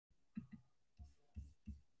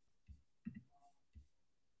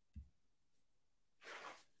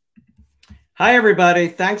Hi, everybody.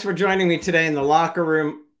 Thanks for joining me today in the Locker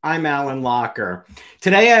Room. I'm Alan Locher.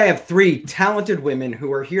 Today, I have three talented women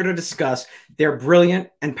who are here to discuss their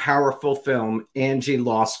brilliant and powerful film, Angie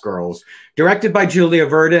Lost Girls, directed by Julia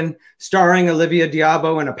Verdin, starring Olivia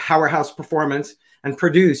Diabo in a powerhouse performance, and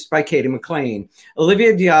produced by Cady McClain.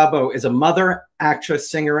 Olivia Diabo is a mother,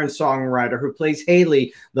 actress, singer, and songwriter who plays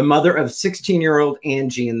Haley, the mother of 16-year-old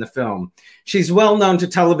Angie in the film. She's well known to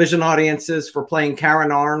television audiences for playing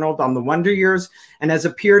Karen Arnold on The Wonder Years and has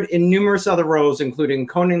appeared in numerous other roles, including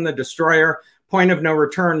Conan the Destroyer, Point of No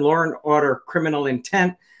Return, Law and Order, Criminal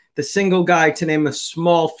Intent, The Single Guy, to name a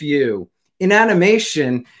small few. In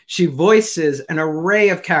animation, she voices an array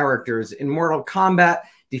of characters in Mortal Kombat,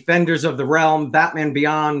 Defenders of the Realm, Batman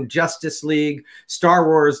Beyond, Justice League, Star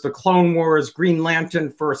Wars, The Clone Wars, Green Lantern,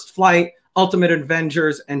 First Flight, Ultimate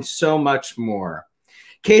Avengers, and so much more.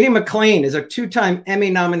 Cady McClain is a two-time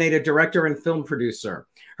Emmy-nominated director and film producer.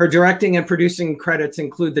 Her directing and producing credits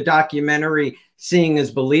include the documentary Seeing is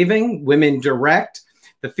Believing, Women Direct,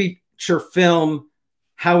 the feature film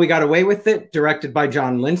How We Got Away with It, directed by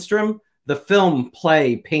John Lindstrom, the film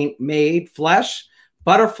play Paint Made Flesh,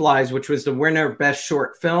 Butterflies, which was the winner of Best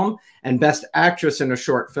Short Film and Best Actress in a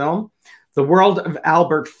Short Film, The World of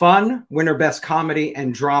Albert Fun, winner Best Comedy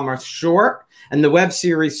and Drama Short, and the web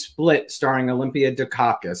series Split, starring Olympia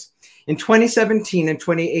Dukakis. In 2017 and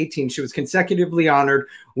 2018, she was consecutively honored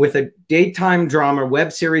with a daytime drama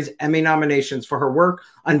web series Emmy nominations for her work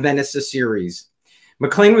on Venice series.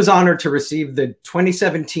 McClain was honored to receive the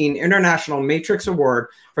 2017 International Matrix Award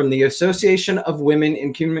from the Association of Women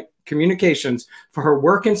in Communications for her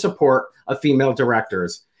work in support of female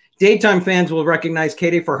directors. Daytime fans will recognize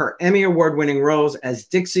Cady for her Emmy Award-winning roles as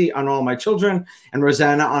Dixie on All My Children and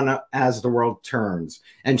Rosanna on As the World Turns.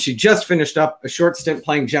 And she just finished up a short stint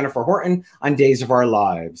playing Jennifer Horton on Days of Our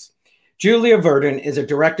Lives. Julia Verdin is a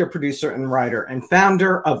director, producer, and writer, and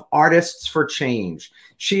founder of Artists for Change.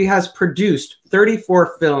 She has produced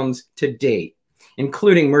 34 films to date,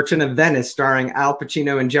 including Merchant of Venice, starring Al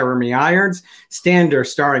Pacino and Jeremy Irons, Stander,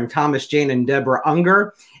 starring Thomas Jane and Deborah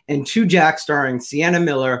Unger, and Two Jack, starring Sienna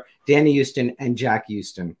Miller, Danny Houston, and Jack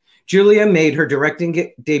Houston. Julia made her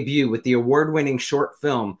directing debut with the award-winning short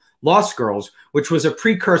film Lost Girls, which was a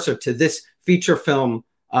precursor to this feature-length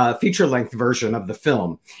version of the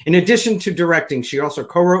film. In addition to directing, she also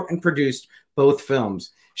co-wrote and produced both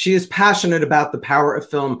films. She is passionate about the power of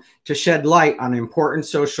film to shed light on important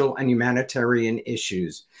social and humanitarian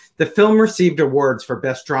issues. The film received awards for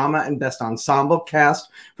Best Drama and Best Ensemble Cast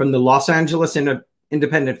from the Los Angeles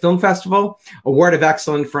Independent Film Festival, Award of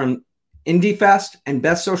Excellence from Indie Fest, and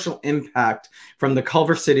Best Social Impact from the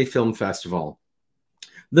Culver City Film Festival.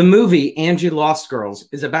 The movie Angie Lost Girls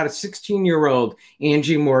is about a 16-year-old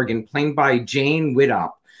Angie Morgan, played by Jane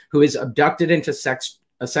Widdop, who is abducted into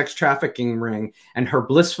a sex trafficking ring, and her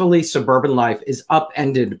blissfully suburban life is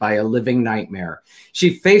upended by a living nightmare.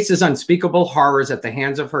 She faces unspeakable horrors at the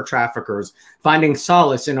hands of her traffickers, finding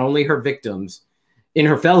solace in only her victims, in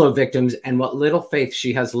her fellow victims, and what little faith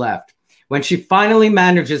she has left. When she finally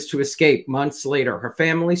manages to escape months later, her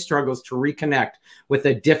family struggles to reconnect with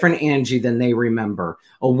a different Angie than they remember,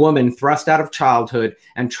 a woman thrust out of childhood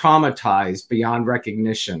and traumatized beyond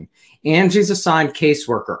recognition. Angie's assigned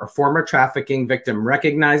caseworker, a former trafficking victim,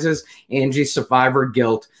 recognizes Angie's survivor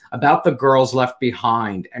guilt about the girls left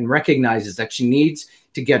behind and recognizes that she needs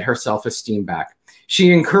to get her self-esteem back.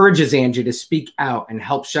 She encourages Angie to speak out and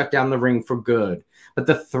help shut down the ring for good. But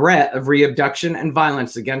the threat of reabduction and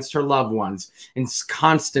violence against her loved ones is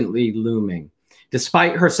constantly looming.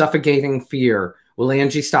 Despite her suffocating fear, will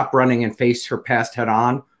Angie stop running and face her past head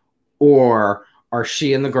on? Or are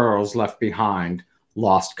she and the girls left behind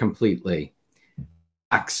lost completely?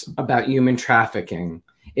 Facts about human trafficking.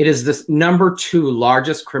 It is the #2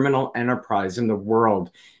 largest criminal enterprise in the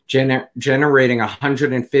world, generating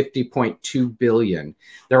 $150.2 billion.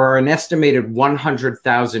 There are an estimated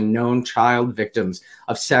 100,000 known child victims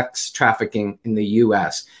of sex trafficking in the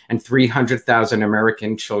U.S., and 300,000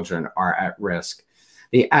 American children are at risk.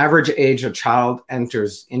 The average age a child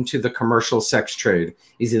enters into the commercial sex trade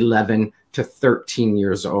is 11 to 13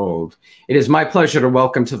 years old. It is my pleasure to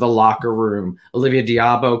welcome to the Locker Room Olivia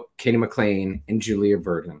Diabo, Cady McClain, and Julia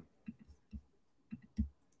Verdin.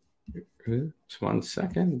 Just 1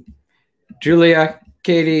 second. Julia,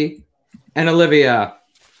 Cady, and Olivia.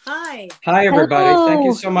 Hi. Hi, everybody. Hello. Thank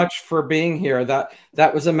you so much for being here.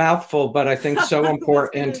 That was a mouthful, but I think so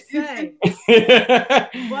important.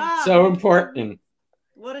 Wow. So important.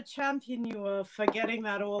 What a champion you are for getting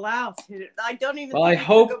that all out. I don't even. Well, I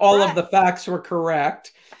hope all of the facts were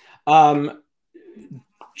correct.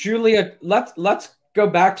 Julia, let's go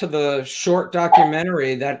back to the short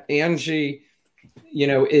documentary that Angie you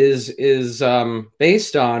know, is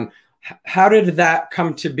based on. How did that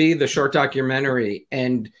come to be, the short documentary,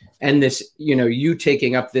 and this, you know, you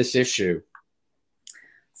taking up this issue?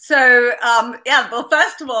 So, yeah, well,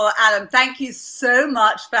 first of all, Alan, thank you so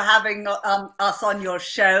much for having us on your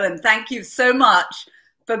show. And thank you so much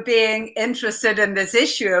for being interested in this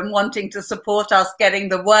issue and wanting to support us getting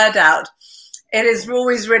the word out. It is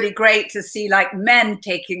always really great to see like men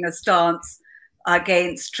taking a stance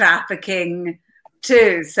against trafficking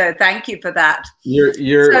too. So thank you for that.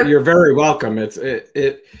 You're very welcome.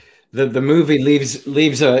 The movie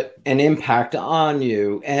leaves an impact on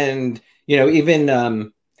you, and you know,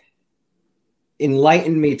 even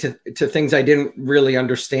enlightened me to things I didn't really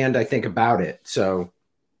understand, I think, about it. So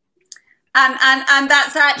and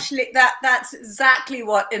that's actually that's exactly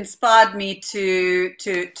what inspired me to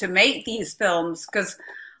make these films, because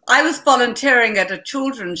I was volunteering at a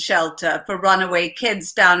children's shelter for runaway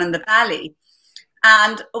kids down in the valley.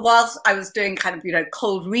 And whilst I was doing kind of, you know,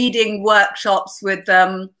 cold reading workshops with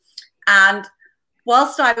them, and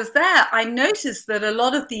whilst I was there, I noticed that a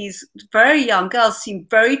lot of these very young girls seemed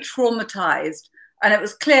very traumatized. And it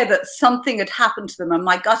was clear that something had happened to them. And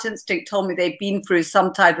my gut instinct told me they'd been through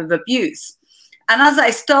some type of abuse. And as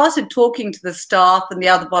I started talking to the staff and the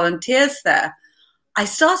other volunteers there, I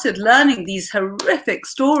started learning these horrific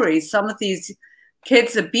stories some of these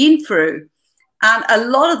kids had been through. And a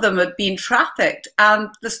lot of them had been trafficked. And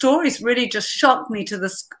the stories really just shocked me to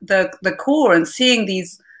the core. And seeing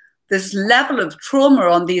this level of trauma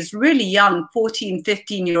on these really young 14,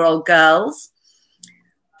 15-year-old girls,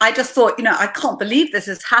 I just thought, you know, I can't believe this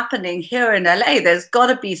is happening here in LA. There's got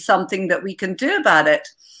to be something that we can do about it.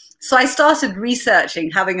 So I started researching,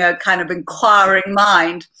 having a kind of inquiring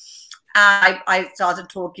mind. I started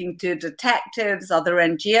talking to detectives, other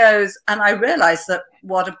NGOs, and I realized that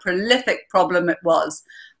what a prolific problem it was.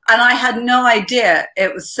 And I had no idea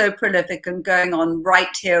it was so prolific and going on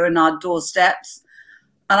right here in our doorsteps.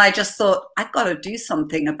 And I just thought, I've got to do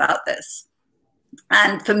something about this.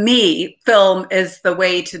 And for me, film is the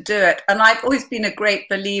way to do it. And I've always been a great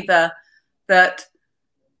believer that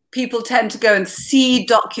people tend to go and see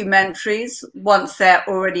documentaries once they're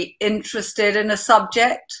already interested in a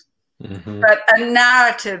subject. Mm-hmm. But a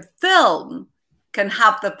narrative film can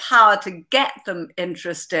have the power to get them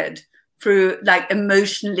interested through like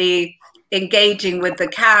emotionally engaging with the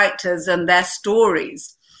characters and their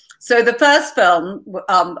stories. So the first film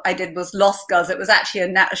I did was Lost Girls. It was actually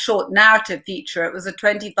a short narrative feature. It was a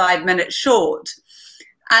 25-minute short.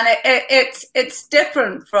 And it's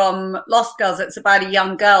different from Lost Girls. It's about a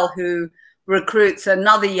young girl who recruits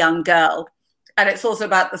another young girl. And it's also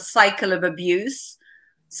about the cycle of abuse.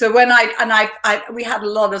 So when we had a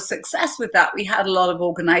lot of success with that. We had a lot of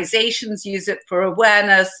organizations use it for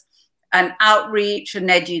awareness and outreach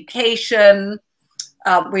and education.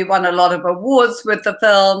 We won a lot of awards with the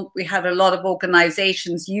film. We had a lot of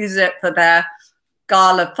organizations use it for their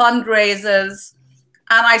gala fundraisers.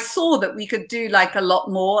 And I saw that we could do like a lot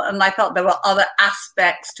more. And I felt there were other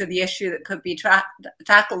aspects to the issue that could be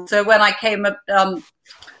tackled. So when I came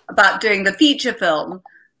about doing the feature film,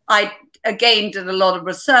 I again did a lot of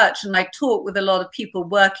research, and I talked with a lot of people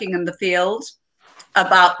working in the field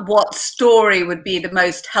about what story would be the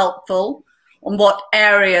most helpful and what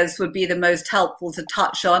areas would be the most helpful to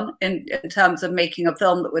touch on in terms of making a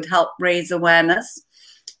film that would help raise awareness.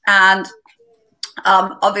 And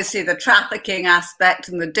obviously the trafficking aspect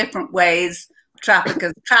and the different ways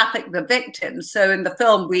traffickers traffic the victims. So in the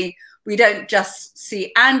film, we don't just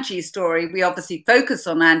see Angie's story. We obviously focus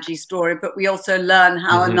on Angie's story, but we also learn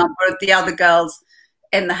how a number of the other girls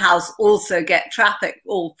in the house also get trafficked,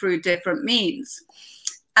 all through different means.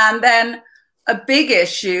 And then a big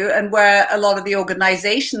issue, and where a lot of the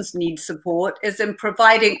organizations need support, is in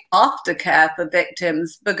providing aftercare for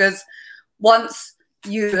victims, because once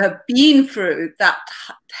you have been through that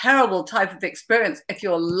terrible type of experience, if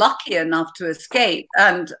you're lucky enough to escape,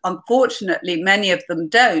 and unfortunately many of them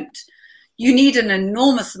don't, you need an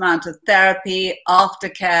enormous amount of therapy,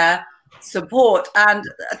 aftercare, support. And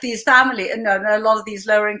these families, you know, a lot of these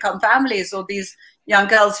lower income families, or these young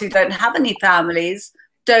girls who don't have any families,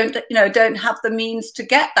 don't have the means to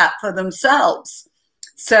get that for themselves.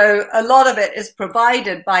 So a lot of it is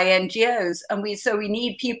provided by NGOs, and we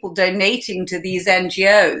need people donating to these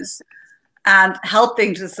NGOs and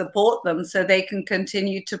helping to support them so they can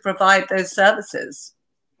continue to provide those services.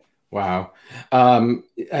 Wow.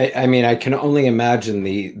 I mean, I can only imagine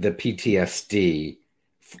the PTSD,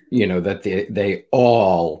 you know, that they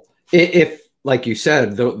all, if like you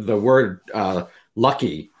said, the word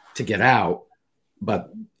lucky to get out,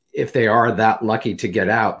 but if they are that lucky to get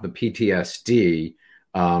out, the PTSD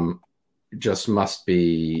just must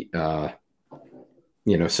be,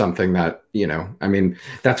 you know, something that, you know, I mean,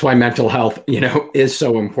 that's why mental health, you know, is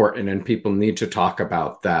so important, and people need to talk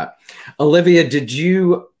about that. Olivia, did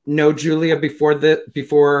you know Julia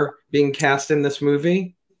before being cast in this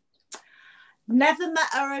movie? Never met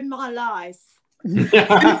her in my life.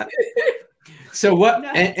 So what, No.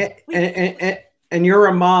 and you're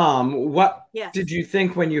a mom. What Yes. did you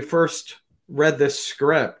think when you first read this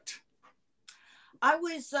script? I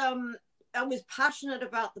was passionate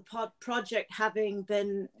about the project, having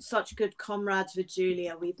been such good comrades with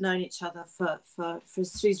Julia. We've known each other for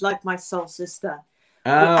she's like my soul sister.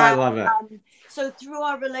 Oh, I love it. So through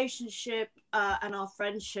our relationship and our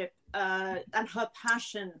friendship and her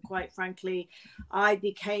passion, quite frankly, I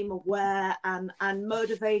became aware and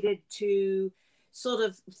motivated to sort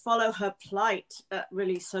of follow her plight,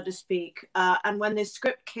 really, so to speak. And when this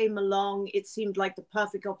script came along, it seemed like the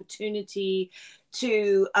perfect opportunity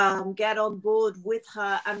to get on board with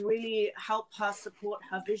her and really help her support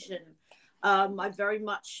her vision. I very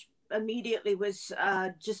much immediately was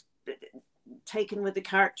just taken with the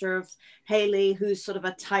character of Haley, who's sort of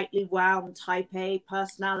a tightly wound type A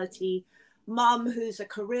personality mum, who's a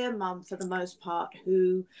career mum for the most part,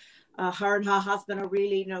 who her and her husband are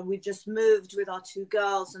really, you know, we've just moved with our two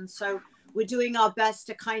girls, and so we're doing our best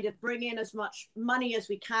to kind of bring in as much money as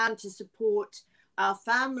we can to support our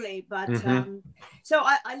family. But so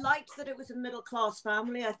I liked that it was a middle-class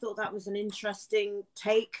family. I thought that was an interesting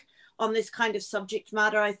take on this kind of subject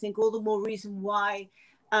matter. I think all the more reason why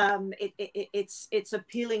it's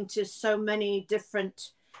appealing to so many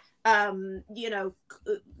different you know,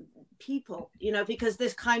 people, you know, because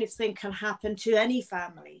this kind of thing can happen to any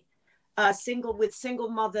family. Single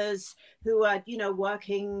mothers who are, you know,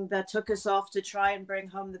 working, that took us off to try and bring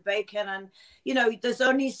home the bacon. And, you know, there's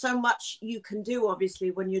only so much you can do,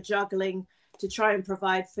 obviously, when you're juggling to try and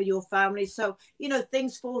provide for your family. So, you know,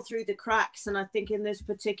 things fall through the cracks. And I think in this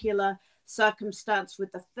particular circumstance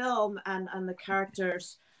with the film and the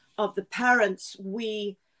characters of the parents,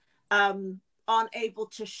 we aren't able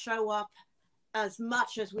to show up as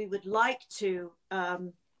much as we would like to,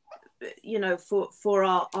 you know, for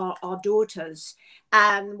our daughters.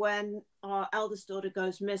 And when our eldest daughter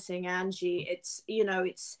goes missing, Angie, it's, you know,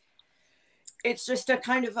 it's just a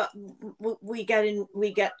kind of we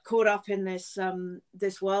get caught up in this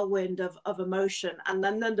this whirlwind of emotion. And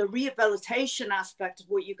then the rehabilitation aspect of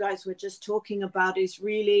what you guys were just talking about is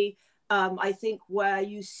really I think where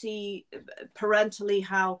you see parentally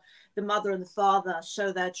how the mother and the father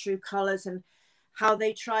show their true colors, and how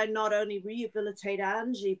they try not only rehabilitate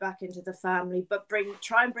Angie back into the family, but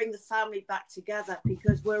try and bring the family back together,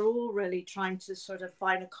 because we're all really trying to sort of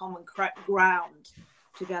find a common ground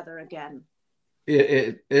together again.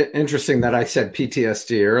 Interesting that I said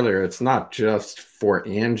PTSD earlier. It's not just for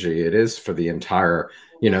Angie; it is for the entire.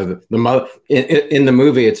 You know, the mother in the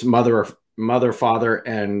movie. It's mother, father,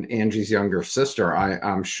 and Angie's younger sister.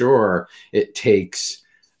 I'm sure it takes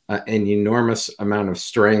an enormous amount of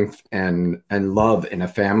strength and love in a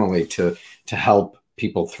family to help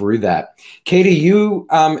people through that. Cady, you,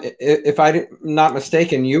 if I'm not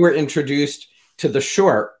mistaken, you were introduced to the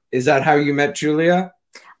short. Is that how you met Julia?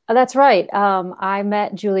 That's right. I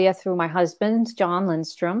met Julia through my husband, John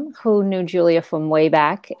Lindstrom, who knew Julia from way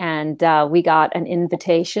back. And we got an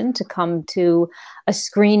invitation to come to a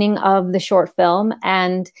screening of the short film.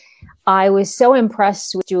 And I was so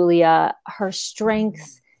impressed with Julia, her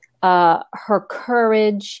strength, her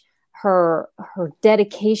courage, her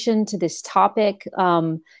dedication to this topic,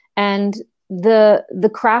 and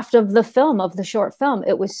the craft of the film, of the short film.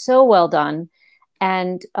 It was so well done.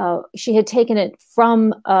 And she had taken it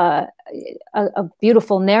from a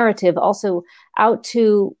beautiful narrative also out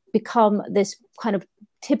to become this kind of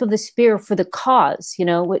tip of the spear for the cause, you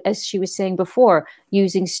know, as she was saying before,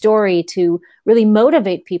 using story to really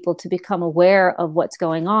motivate people to become aware of what's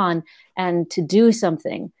going on and to do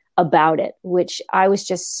something about it, which I was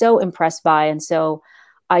just so impressed by. And so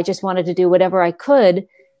I just wanted to do whatever I could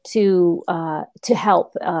to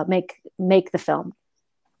help make the film.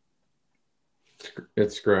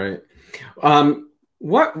 It's great.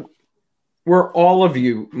 What were all of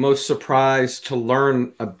you most surprised to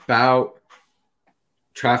learn about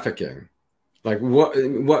trafficking? Like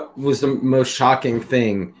what was the most shocking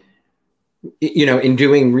thing, you know, in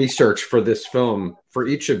doing research for this film for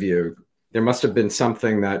each of you? There must have been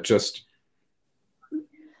something that just...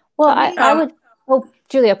 Well, I would... Oh,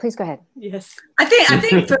 Julia, please go ahead. Yes. I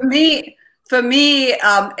think for me,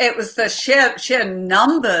 it was the sheer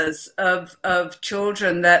numbers of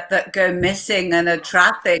children that go missing and are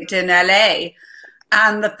trafficked in LA,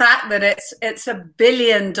 and the fact that it's $1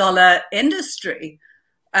 billion industry.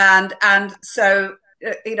 And so,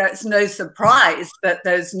 you know, it's no surprise that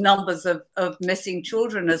those numbers of missing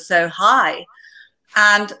children are so high.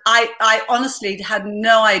 And I honestly had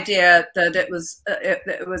no idea that it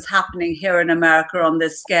was happening here in America on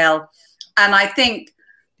this scale. And I think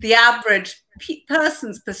the average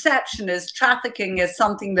person's perception is trafficking is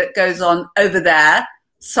something that goes on over there,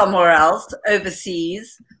 somewhere else,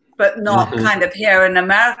 overseas, but not kind of here in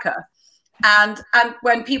America. And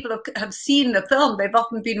when people have seen the film, they've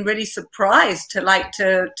often been really surprised to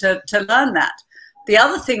learn that. The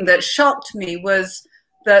other thing that shocked me was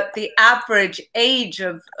that the average age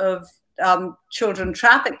of children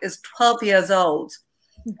trafficked is 12 years old.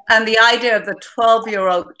 And the idea of the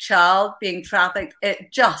 12-year-old child being trafficked,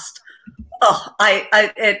 it just,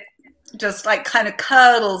 it just like kind of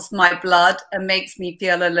curdles my blood and makes me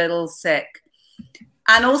feel a little sick.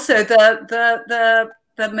 And also the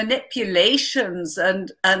manipulations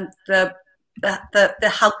and the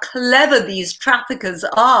how clever these traffickers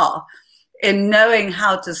are in knowing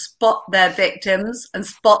how to spot their victims and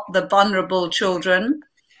spot the vulnerable children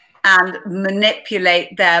and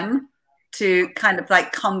manipulate them to kind of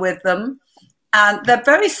like come with them. And they're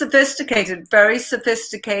very sophisticated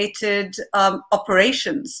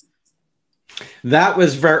operations. That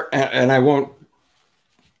was very, and I won't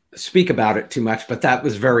speak about it too much, but that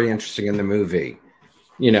was very interesting in the movie.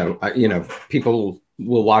 You know, people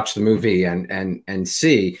will watch the movie and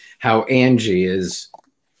see how Angie is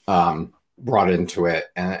brought into it,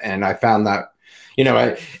 and I found that, you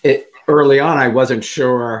know, early on I wasn't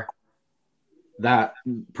sure that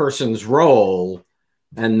person's role,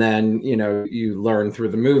 and then, you know, you learn through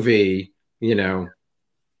the movie, you know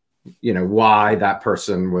why that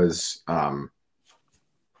person was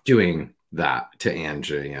doing that to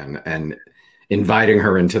Angie and inviting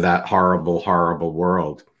her into that horrible, horrible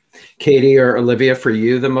world. Cady or Olivia, for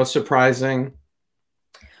you, the most surprising?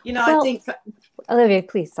 You know, I think Olivia,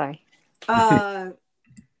 please, sorry.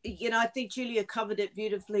 You know, I think Julia covered it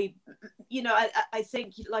beautifully. You know, I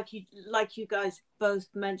think like you guys both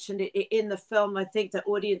mentioned it in the film, I think that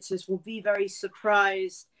audiences will be very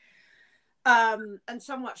surprised and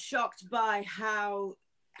somewhat shocked by how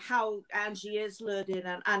Angie is lured in,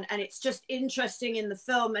 and it's just interesting in the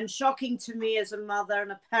film and shocking to me as a mother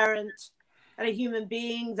and a parent and a human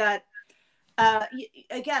being that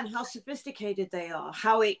again, how sophisticated they are,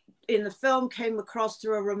 how it in the film came across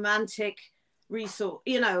through a romantic resource,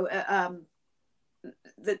 you know,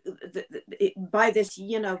 by this,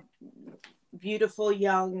 you know, beautiful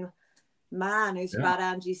young man who's about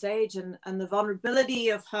Angie's age, and the vulnerability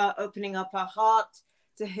of her opening up her heart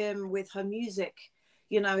to him with her music.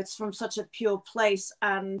 You know, it's from such a pure place,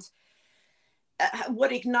 and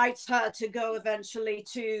what ignites her to go eventually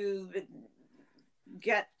to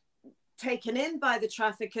get taken in by the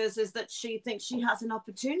traffickers is that she thinks she has an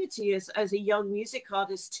opportunity as a young music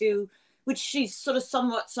artist to, which she's sort of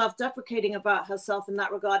somewhat self-deprecating about herself in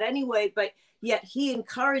that regard anyway, but yet he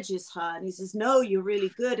encourages her and he says, no, you're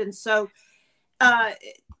really good. And so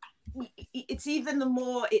it's even the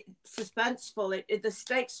more suspenseful, the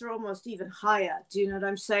stakes are almost even higher. Do you know what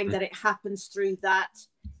I'm saying? That it happens through that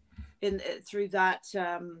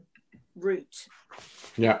route.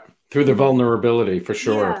 Yeah, through the vulnerability, for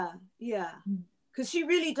sure. Yeah. Because she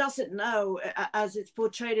really doesn't know, as it's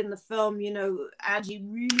portrayed in the film, you know, Angie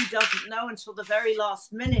really doesn't know until the very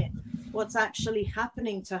last minute what's actually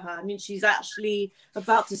happening to her. I mean, she's actually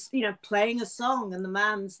about to, you know, playing a song and the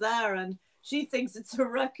man's there and she thinks it's a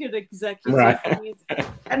record executive, right.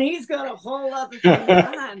 and he's got a whole other thing in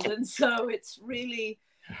hand. And so it's really,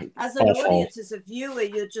 as an audience, as a viewer,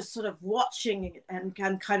 you're just sort of watching and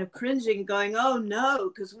kind of cringing, going, oh no,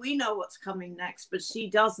 because we know what's coming next, but she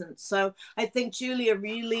doesn't. So I think Julia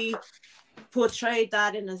really portrayed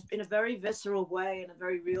that in a very visceral way, in a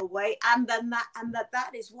very real way. And then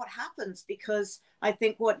that is what happens, because I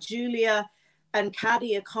think what Julia and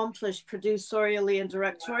Cady accomplished producerially and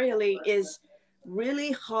directorially is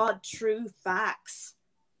really hard, true facts.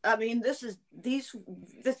 I mean, these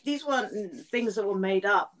weren't things that were made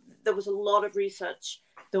up. There was a lot of research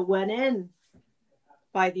that went in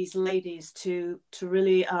by these ladies to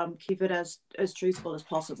really keep it as truthful as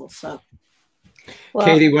possible. So, well,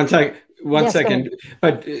 Cady, one second.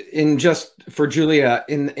 But in just for Julia,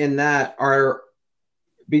 in that,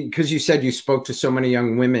 because you said you spoke to so many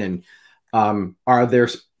young women, are there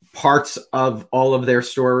parts of all of their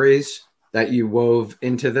stories that you wove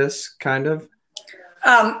into this kind of?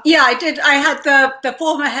 Yeah, I did. I had the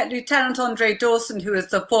former head, Lieutenant Andre Dawson, who was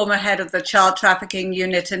the former head of the child trafficking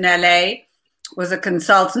unit in LA, was a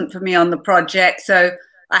consultant for me on the project. So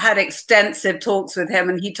I had extensive talks with him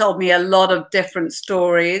and he told me a lot of different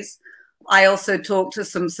stories. I also talked to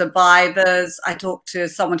some survivors. I talked to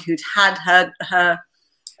someone who'd had I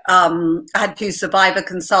had 2 survivor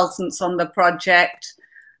consultants on the project.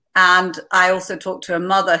 And I also talked to a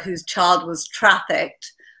mother whose child was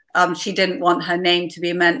trafficked. She didn't want her name to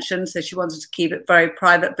be mentioned, so she wanted to keep it very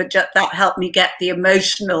private, but that helped me get the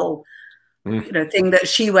emotional thing that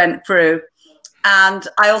she went through. And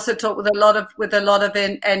I also talked with a lot of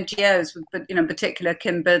NGOs, with, in particular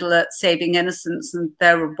Kim Biddle at Saving Innocence, and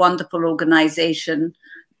they're a wonderful organization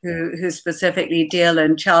who specifically deal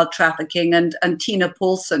in child trafficking, and Tina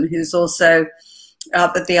Paulson, who's also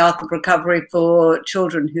at the Arc of Recovery for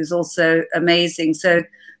Children, who's also amazing. So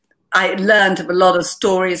I learned of a lot of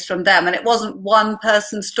stories from them, and it wasn't one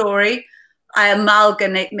person's story. I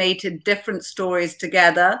amalgamated different stories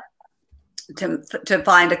together to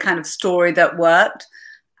find a kind of story that worked.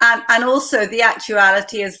 And also the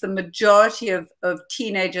actuality is the majority of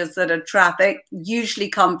teenagers that are trafficked usually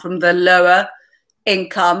come from the lower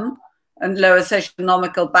income and lower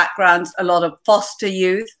socioeconomical backgrounds. A lot of foster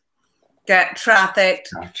youth get trafficked.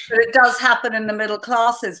 Gotcha. But it does happen in the middle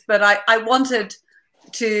classes. But I wanted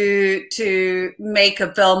to make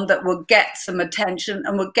a film that would get some attention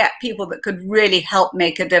and would get people that could really help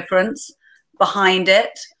make a difference behind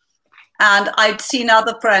it. And I'd seen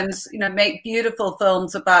other friends, make beautiful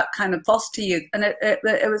films about kind of foster youth, and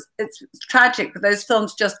it's tragic that those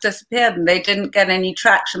films just disappeared and they didn't get any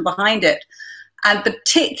traction behind it. And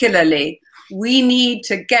particularly, we need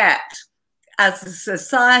to get, as a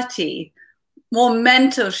society, more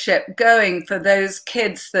mentorship going for those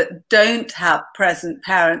kids that don't have present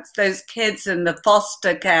parents, those kids in the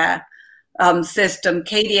foster care system.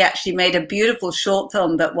 Cady actually made a beautiful short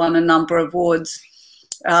film that won a number of awards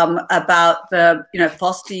about the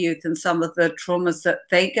foster youth and some of the traumas that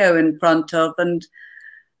they go in front of, and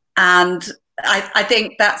I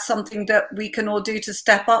think that's something that we can all do to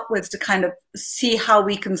step up with, to kind of see how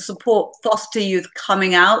we can support foster youth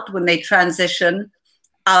coming out when they transition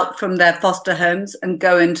out from their foster homes and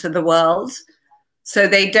go into the world, so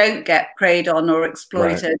they don't get preyed on or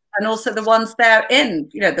exploited. Right. And also the ones they're in,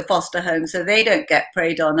 the foster home, so they don't get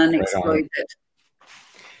preyed on and exploited.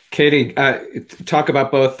 Cady, talk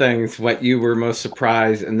about both things, what you were most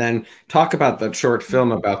surprised, and then talk about the short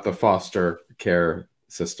film about the foster care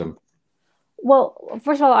system. Well,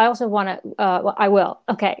 first of all, I also want to, I will.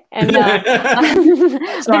 Okay. And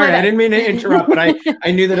sorry, I didn't mean to interrupt, but I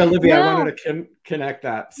knew that Olivia, I wanted to connect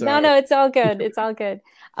that. So. No, it's all good. It's all good.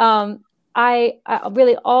 I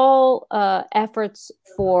really, all efforts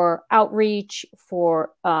for outreach,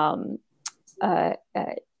 for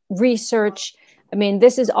research. I mean,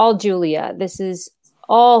 this is all Julia. This is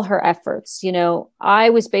all her efforts. I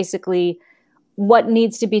was basically, what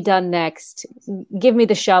needs to be done next? Give me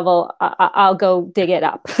the shovel. I'll go dig it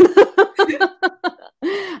up.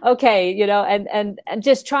 Okay, and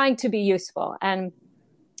just trying to be useful. And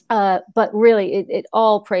but really, it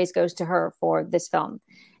all praise goes to her for this film.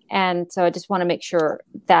 And so I just want to make sure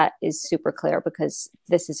that is super clear, because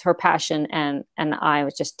this is her passion, and I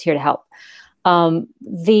was just here to help.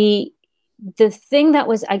 The thing that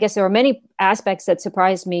was, I guess there were many aspects that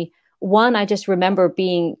surprised me. One, I just remember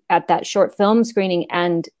being at that short film screening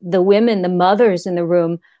and the women, the mothers in the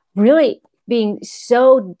room, really being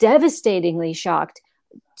so devastatingly shocked,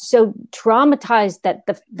 so traumatized that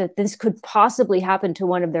this could possibly happen to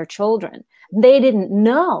one of their children. They didn't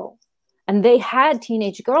know. And they had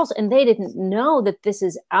teenage girls, and they didn't know that this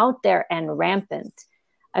is out there and rampant.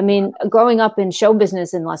 I mean, growing up in show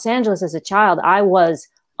business in Los Angeles as a child, I was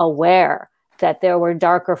aware that there were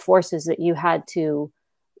darker forces that you had to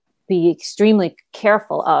be extremely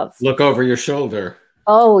careful of. Look over your shoulder.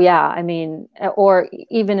 Oh, yeah. I mean, or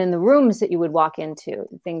even in the rooms that you would walk into,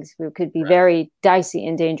 things could be very dicey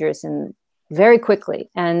and dangerous and very quickly.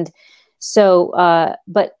 And so,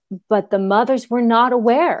 but the mothers were not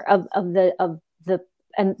aware of the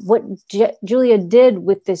and what Julia did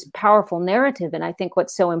with this powerful narrative. And I think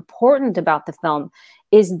what's so important about the film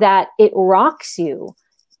is that it rocks you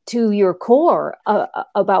to your core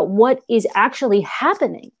about what is actually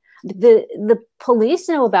happening. The police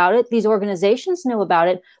know about it. These organizations know about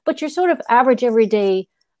it, but your sort of average everyday,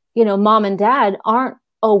 mom and dad aren't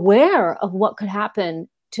aware of what could happen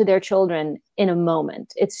to their children in a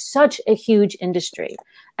moment. It's such a huge industry.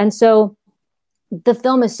 And so the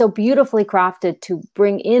film is so beautifully crafted to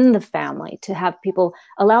bring in the family, to have people,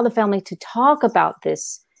 allow the family to talk about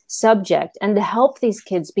this subject and to help these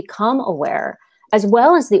kids become aware, as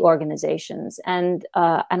well as the organizations. And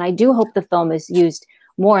I do hope the film is used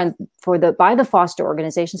more by the foster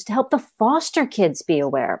organizations to help the foster kids be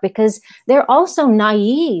aware, because they're also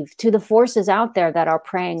naive to the forces out there that are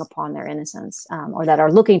preying upon their innocence, or that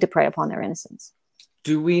are looking to prey upon their innocence.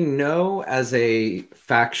 Do we know as a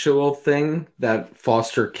factual thing that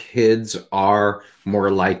foster kids are more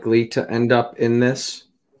likely to end up in this?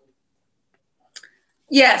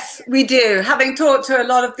 Yes, we do. Having talked to a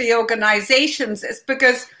lot of the organizations, it's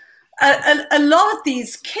because a lot of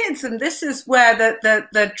these kids, and this is where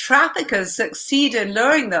the traffickers succeed in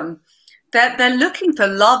luring them, that they're looking for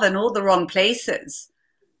love in all the wrong places.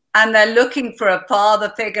 And they're looking for a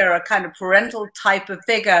father figure, a kind of parental type of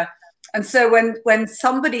figure. And so when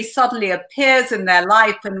somebody suddenly appears in their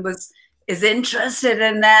life and is interested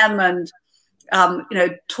in them and,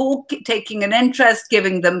 taking an interest,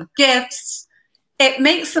 giving them gifts, it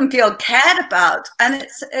makes them feel cared about. And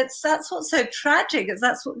that's what's so tragic, is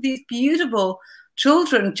that's what these beautiful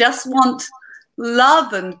children just want,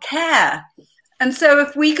 love and care. And so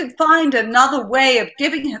if we could find another way of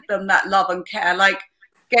giving them that love and care, like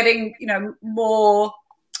getting, more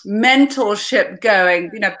mentorship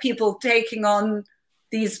going, people taking on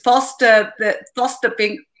these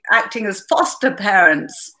acting as foster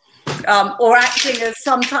parents, or acting as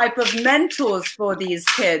some type of mentors for these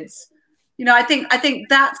kids. I think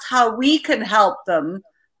that's how we can help them,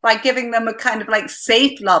 by giving them a kind of like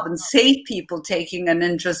safe love and safe people taking an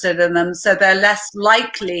interest in them, so they're less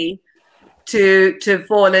likely to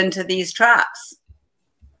fall into these traps.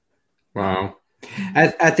 Wow.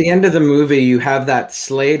 At the end of the movie, you have that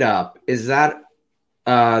slate up. Is that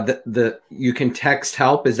you can text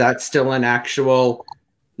help? Is that still an actual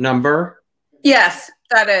number? Yes,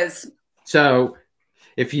 that is. So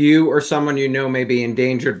if you or someone you know may be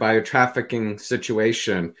endangered by a trafficking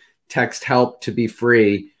situation, text help to be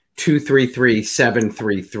free,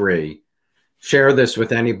 233-733. Share this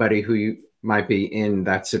with anybody who you might be in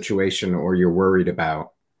that situation or you're worried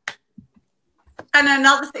about. And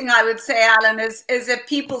another thing I would say, Alan, is if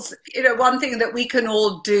people's, one thing that we can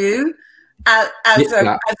all do as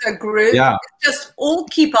a group, is just all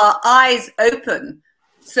keep our eyes open.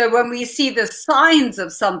 So when we see the signs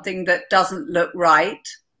of something that doesn't look right,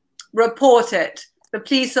 report it. The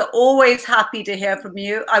police are always happy to hear from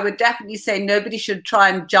you. I would definitely say nobody should try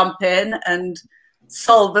and jump in and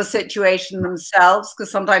solve a situation themselves,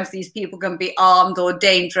 because sometimes these people can be armed or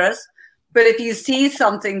dangerous. But if you see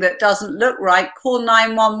something that doesn't look right, call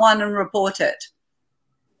 911 and report it.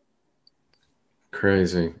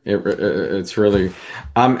 Crazy. It's really,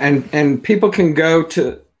 and people can go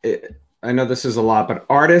to, I know this is a lot, but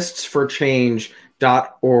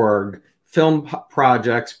artistsforchange.org, film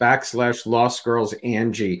projects / Lost Girls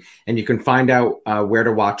Angie, and you can find out where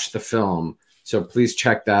to watch the film. So please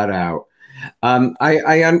check that out.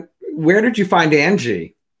 Where did you find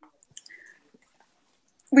Angie?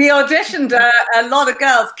 We auditioned a lot of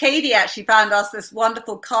girls. Cady actually found us this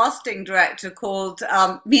wonderful casting director called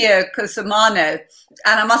Mia Cusimano.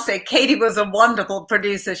 And I must say, Cady was a wonderful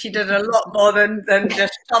producer. She did a lot more than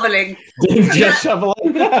just shoveling. Just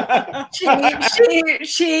shoveling. She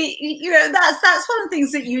that's one of the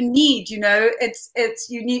things that you need, it's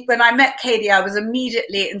unique. When I met Cady, I was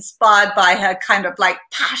immediately inspired by her kind of like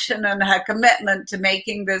passion and her commitment to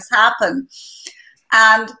making this happen.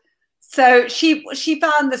 And so she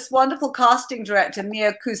found this wonderful casting director,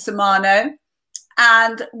 Mia Cusimano,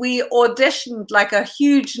 and we auditioned like a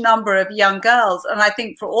huge number of young girls. And I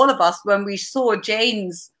think for all of us, when we saw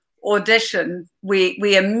Jane's audition,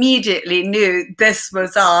 we immediately knew this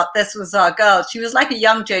was our girl. She was like a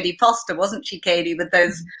young Jodie Foster, wasn't she, Cady, with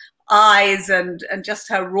those eyes and just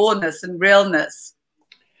her rawness and realness.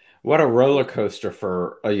 What a roller coaster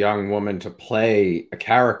for a young woman to play a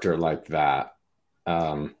character like that.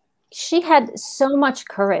 She had so much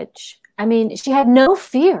courage. I mean, she had no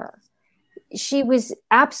fear. She was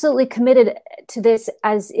absolutely committed to this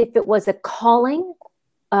as if it was a calling.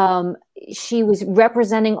 She was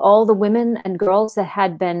representing all the women and girls that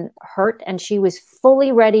had been hurt, and she was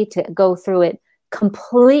fully ready to go through it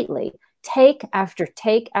completely, take after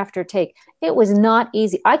take after take. It was not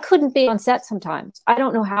easy. I couldn't be on set sometimes. I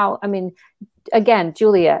don't know how. I mean, again,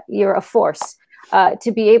 Julia, you're a force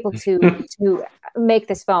to be able to make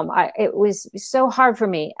this film. It was so hard for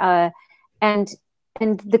me, and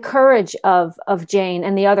the courage of Jane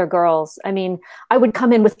and the other girls. I mean, I would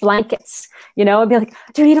come in with blankets, I'd be like,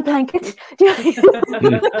 do you need a blanket? Do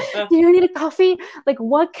you need a coffee? Like,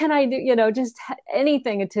 what can I do? Just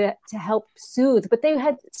anything to help soothe. But they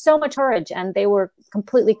had so much courage, and they were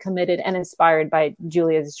completely committed and inspired by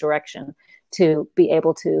Julia's direction to be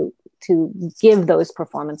able to give those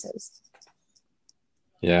performances.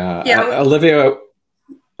 Yeah. Olivia,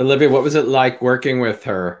 Olivia, what was it like working with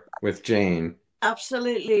her, with Jane?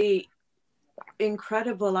 Absolutely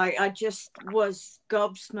incredible. I just was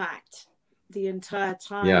gobsmacked the entire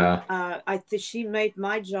time. Yeah. I think she made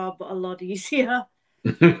my job a lot easier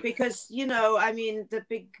because, you know, I mean, the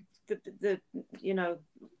you know,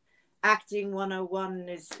 acting 101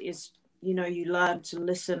 is, you know, you learn to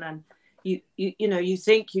listen, and you know, you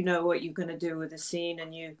think you know what you're going to do with a scene,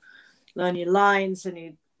 and you learn your lines,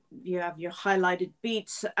 and you have your highlighted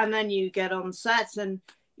beats, and then you get on set and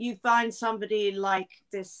you find somebody like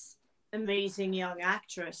this amazing young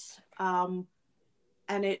actress, and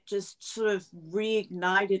it just sort of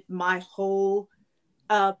reignited my whole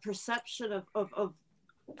perception of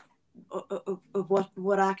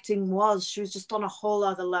what acting was. She was just on a whole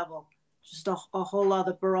other level, just a whole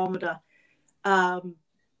other barometer.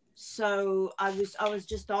 So I was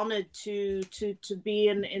just honored to be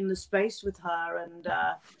in the space with her, and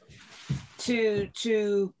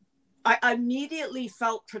I immediately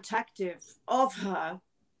felt protective of her.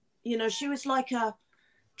 You know, she was like a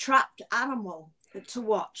trapped animal to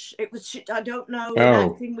watch. It was, I don't know, in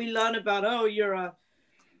acting we learn about, oh,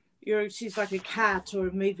 she's like a cat,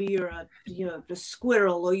 or maybe you're a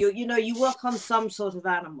squirrel, or you know, you work on some sort of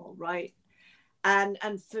animal, right? And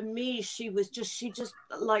for me, she just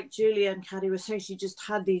like Julia and Cady were saying, she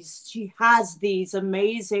has these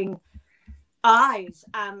amazing eyes,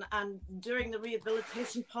 and during the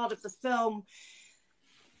rehabilitation part of the film,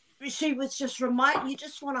 she was just you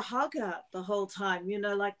just want to hug her the whole time, you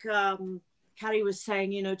know, like Cady was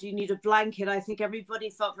saying, you know, do you need a blanket? I think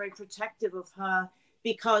everybody felt very protective of her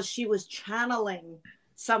because she was channeling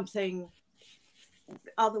something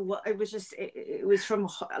other. It was from,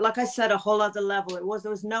 like I said, a whole other level.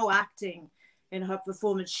 There was no acting in her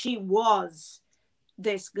performance. She was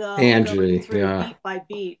this girl, Angie, going through yeah, beat by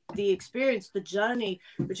beat the experience, the journey,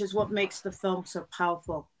 which is what makes the film so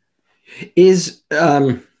powerful. Is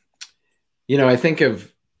you know, I think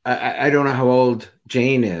of, I don't know how old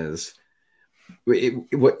Jane is.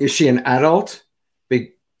 Is she an adult?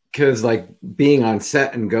 Because like being on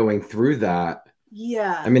set and going through that,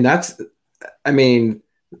 yeah, I mean that's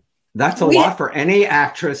a lot for any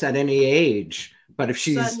actress at any age. But if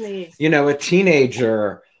she's certainly, you know, a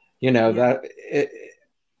teenager, you know, that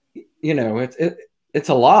you know, it's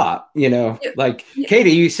a lot, you know. Like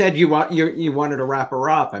Cady, you said you wanted to wrap her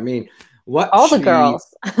up. I mean, the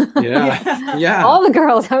girls. Yeah. All the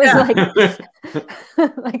girls. I was like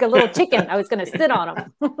like a little chicken. I was going to sit on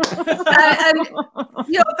them. And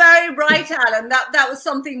you're very right, Alan. That was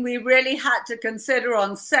something we really had to consider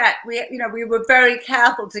on set. We were very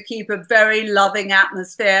careful to keep a very loving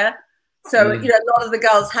atmosphere. So, you know, a lot of the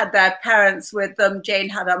girls had their parents with them. Jane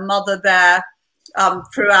had her mother there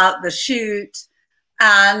throughout the shoot.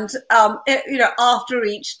 And, you know, after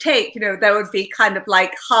each take, you know, there would be kind of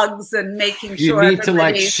like hugs and making sure you need to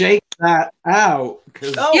like shake that out.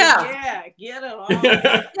 Yeah, get it off.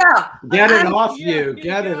 Get it off you.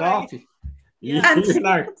 Get it off you. Yeah, and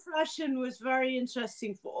compression was very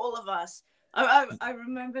interesting for all of us. I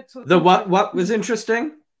remember talking. What was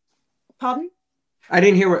interesting? Pardon? I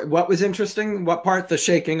didn't hear what was interesting. What part? The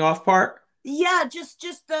shaking off part? Yeah, just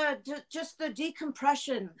the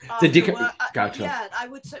decompression. Gotcha. Yeah, I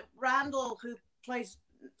would say Randall, who plays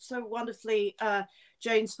so wonderfully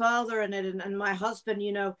Jane's father in it, and my husband,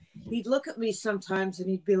 you know, he'd look at me sometimes and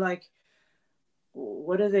he'd be like,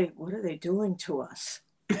 what are they doing to us?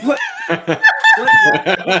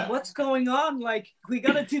 What's going on? Like, we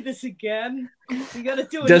gotta do this again. We gotta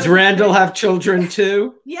do it. Does Randall have children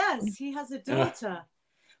too? Yes, he has a daughter.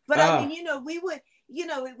 But I mean, you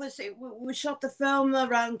know, we shot the film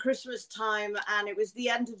around Christmas time, and it was the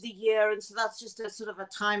end of the year, and so that's just a sort of a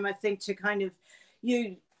time, I think, to kind of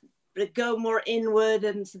you go more inward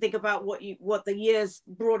and to think about what the years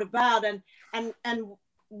brought about, and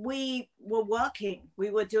we were working, we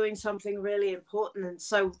were doing something really important, and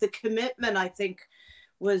so the commitment, I think,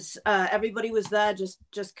 was everybody was there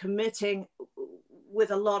just committing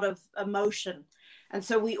with a lot of emotion. And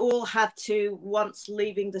so we all had to, once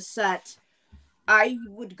leaving the set, I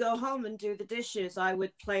would go home and do the dishes. I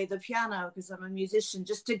would play the piano because I'm a musician,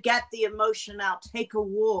 just to get the emotion out, take a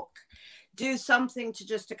walk, do something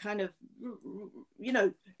to kind of, you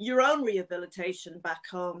know, your own rehabilitation back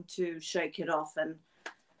home, to shake it off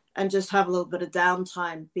and just have a little bit of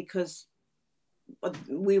downtime, because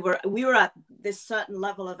we were at this certain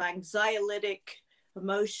level of anxiolytic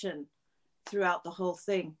emotion throughout the whole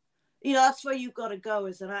thing. You know, that's where you've got to go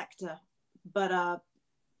as an actor, but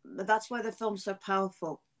that's why the film's so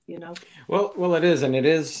powerful, you know. Well, it is, and it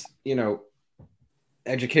is, you know,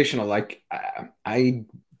 educational. Like I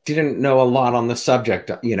didn't know a lot on the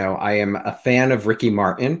subject. You know, I am a fan of Ricky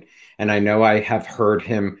Martin, and I know I have heard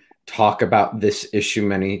him talk about this issue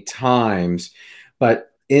many times.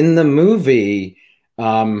 But in the movie,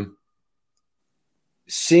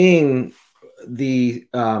 seeing the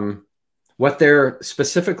what they're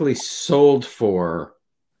specifically sold for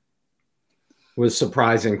was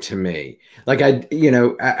surprising to me. Like,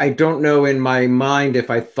 I don't know in my mind if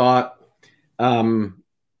I thought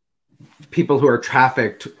people who are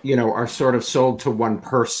trafficked, are sort of sold to one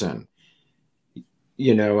person.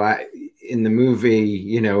 In the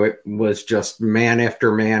movie, it was just man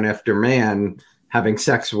after man after man having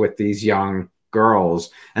sex with these young girls.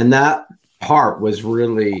 And that part was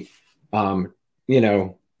really,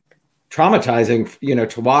 traumatizing,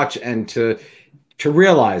 to watch and to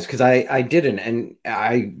realize, because I didn't, and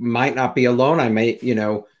I might not be alone. I may,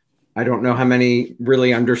 I don't know how many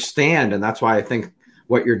really understand. And that's why I think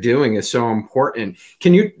what you're doing is so important.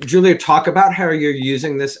 Can you, Julia, talk about how you're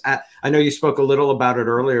using this? I know you spoke a little about it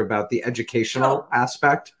earlier, about the educational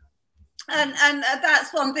aspect. And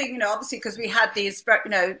that's one thing, obviously, because we had these,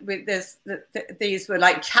 with this, these were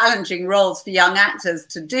like challenging roles for young actors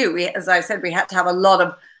to do. As I said, we had to have a lot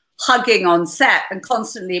of hugging on set and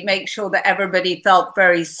constantly make sure that everybody felt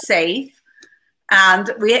very safe.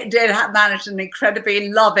 And we did manage an incredibly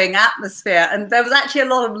loving atmosphere. And there was actually a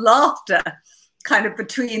lot of laughter kind of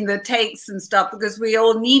between the takes and stuff, because we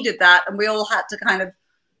all needed that. And we all had to kind of,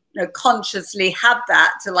 consciously have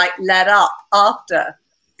that to like let up after.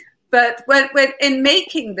 But when in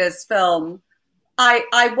making this film, I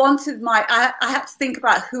had to think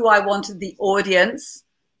about who I wanted the audience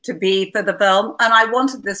to be for the film. And I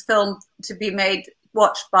wanted this film to be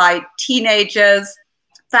watched by teenagers,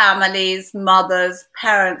 families, mothers,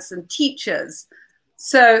 parents, and teachers.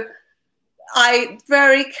 So I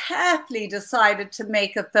very carefully decided to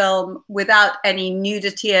make a film without any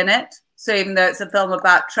nudity in it. So even though it's a film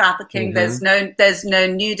about trafficking, there's no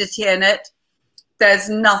nudity in it. There's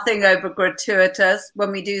nothing over gratuitous.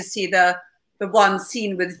 When we do see the one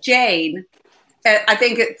scene with Jane, I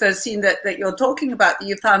think it's the scene that you're talking about that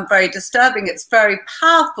you found very disturbing. It's very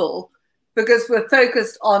powerful because we're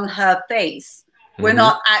focused on her face. We're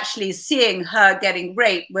not actually seeing her getting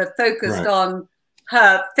raped. We're focused on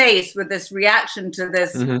her face with this reaction to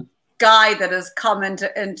this guy that has come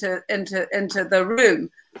into the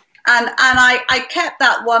room. And I kept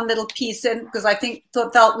that one little piece in because I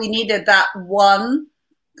felt we needed that one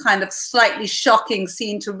kind of slightly shocking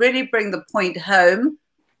scene to really bring the point home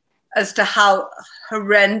as to how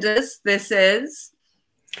horrendous this is.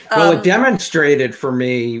 Well, it demonstrated for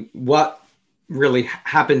me what really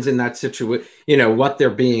happens in that situation, what they're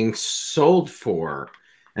being sold for.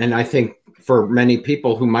 And I think for many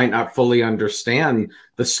people who might not fully understand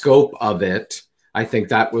the scope of it, I think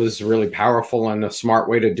that was really powerful and a smart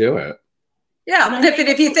way to do it. Yeah, and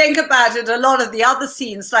if you think about it, a lot of the other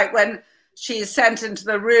scenes, like when she's sent into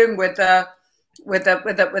the room with a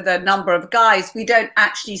number of guys, we don't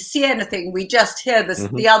actually see anything. We just hear this.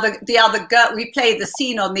 The other girl. We play the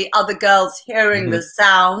scene on the other girls hearing the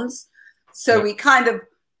sounds, so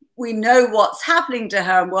we know what's happening to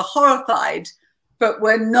her, and we're horrified, but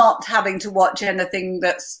we're not having to watch anything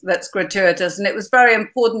that's gratuitous. And it was very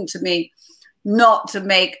important to me not to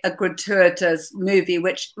make a gratuitous movie,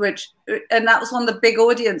 and that was one of the big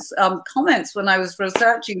audience comments when I was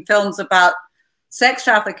researching films about sex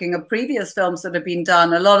trafficking or previous films that have been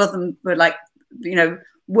done. A lot of them were like,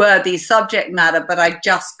 worthy subject matter, but I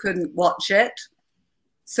just couldn't watch it.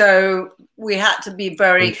 So we had to be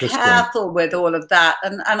very careful with all of that.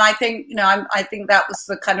 And I think, I think that was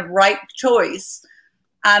the kind of right choice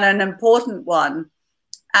and an important one.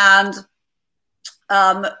 And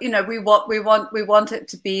we want it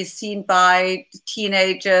to be seen by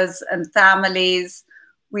teenagers and families.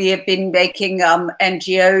 We have been making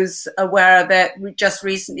NGOs aware of it. Just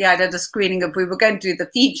recently I did a screening we were going to do the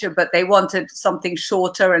feature, but they wanted something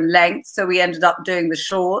shorter in length. So we ended up doing the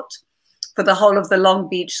short for the whole of the Long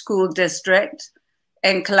Beach School District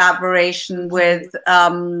in collaboration with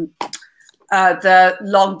the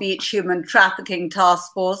Long Beach Human Trafficking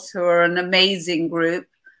Task Force, who are an amazing group.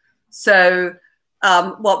 So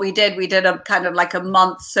what we did a kind of like a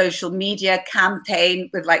month social media campaign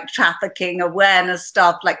with like trafficking awareness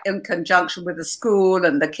stuff, like in conjunction with the school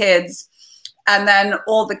and the kids. And then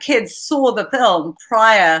all the kids saw the film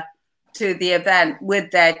prior to the event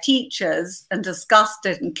with their teachers and discussed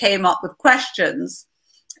it and came up with questions.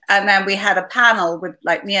 And then we had a panel with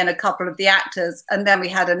like me and a couple of the actors. And then we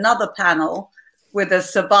had another panel with a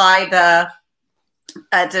survivor,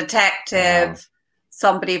 a detective,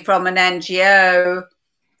 somebody from an NGO,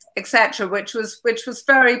 etc., which was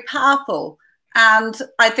very powerful. And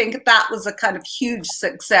I think that was a kind of huge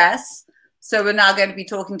success. So we're now going to be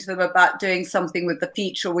talking to them about doing something with the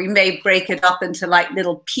feature. We may break it up into like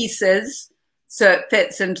little pieces so it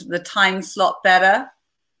fits into the time slot better.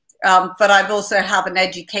 But I've also have an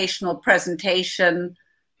educational presentation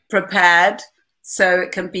prepared so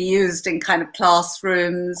it can be used in kind of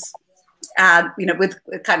classrooms and, you know, with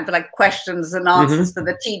kind of like questions and answers for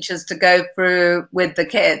the teachers to go through with the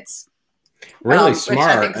kids. Really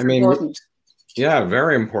smart. Which I mean, important. Yeah,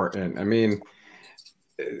 very important. I mean,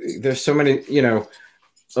 there's so many, you know,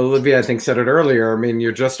 Olivia, I think, said it earlier. I mean,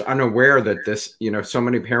 you're just unaware that this, you know, so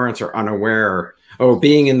many parents are unaware,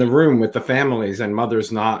 being in the room with the families and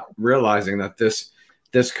mothers not realizing that this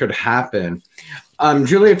could happen.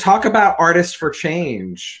 Julia, talk about Artists for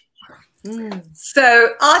Change. So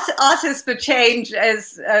Artists for Change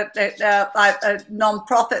is a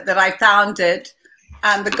non-profit that I founded.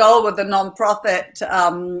 And the goal with the nonprofit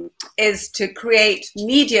is to create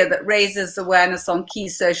media that raises awareness on key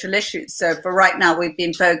social issues. So for right now, we've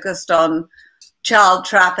been focused on child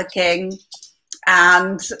trafficking,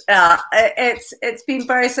 and it's been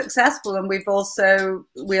very successful. And we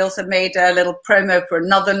also made a little promo for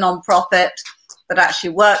another nonprofit that actually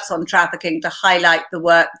works on trafficking to highlight the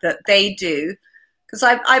work that they do. Because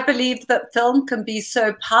I believe that film can be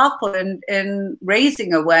so powerful in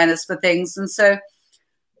raising awareness for things. And so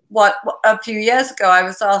a few years ago, I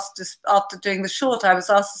was asked to, after doing the short, I was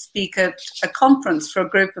asked to speak at a conference for a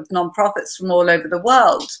group of nonprofits from all over the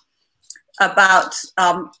world about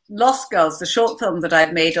Lost Girls, the short film that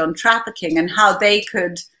I'd made on trafficking, and how they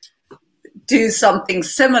could do something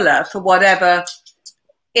similar for whatever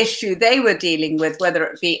issue they were dealing with, whether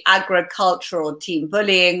it be agriculture or teen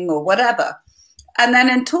bullying or whatever. And then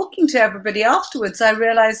in talking to everybody afterwards, I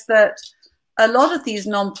realized that a lot of these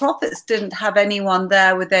nonprofits didn't have anyone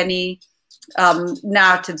there with any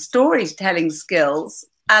narrative storytelling skills.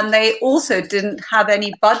 And they also didn't have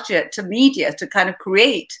any budget to media to kind of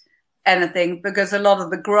create anything, because a lot of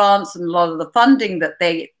the grants and a lot of the funding that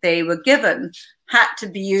they were given had to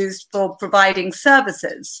be used for providing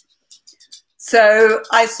services. So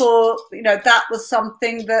I saw, you know, that was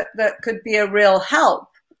something that could be a real help.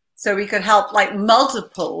 So we could help like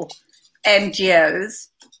multiple NGOs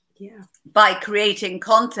by creating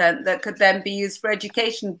content that could then be used for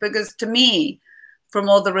education. Because to me, from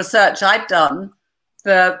all the research I've done,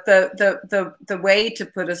 the way to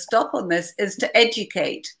put a stop on this is to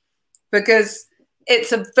educate, because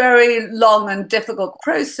it's a very long and difficult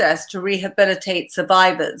process to rehabilitate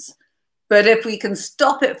survivors. But if we can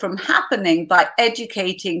stop it from happening by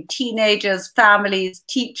educating teenagers, families,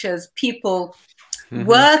 teachers, people,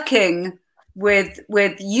 working with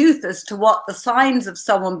youth as to what the signs of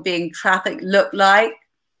someone being trafficked look like,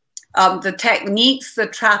 the techniques the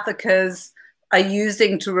traffickers are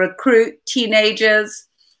using to recruit teenagers,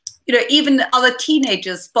 you know, even other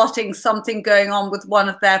teenagers spotting something going on with one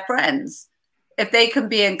of their friends. If they can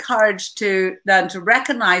be encouraged to learn to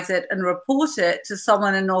recognize it and report it to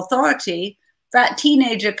someone in authority, that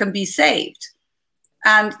teenager can be saved.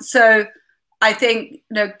 And so I think, you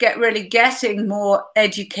know, getting more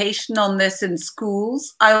education on this in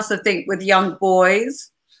schools. I also think with young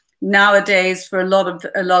boys nowadays, for a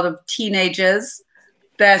lot of teenagers,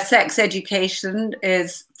 their sex education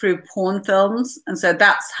is through porn films, and so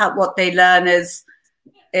that's what they learn is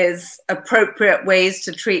appropriate ways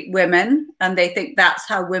to treat women, and they think that's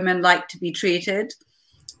how women like to be treated.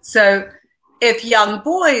 So if young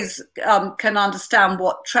boys can understand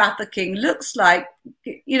what trafficking looks like,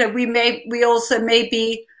 you know, we also may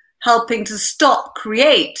be helping to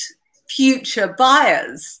create future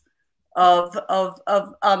buyers of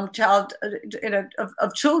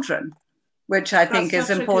children, which I think is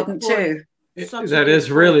important too. That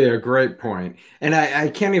is really a great point. And I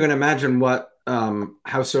can't even imagine what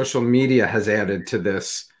how social media has added to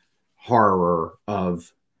this horror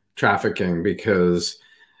of trafficking, because,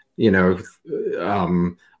 you know,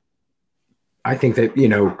 I think that, you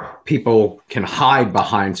know, people can hide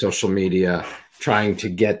behind social media trying to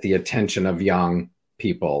get the attention of young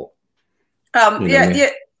people.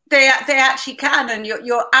 Yeah, they actually can, and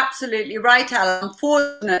you're absolutely right, Alan.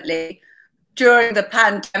 Unfortunately, during the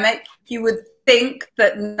pandemic, you would think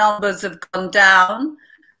that numbers have gone down,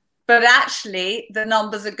 but actually the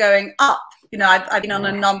numbers are going up. You know, I've been on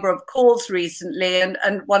a number of calls recently, and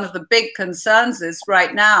one of the big concerns is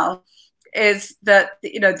right now is that,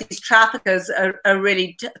 you know, these traffickers are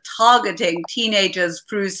really targeting teenagers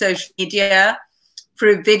through social media,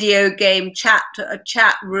 through video game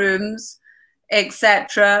chat rooms,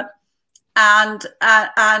 etc. And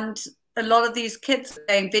a lot of these kids are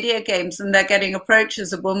playing video games, and they're getting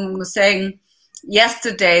approaches. A woman was saying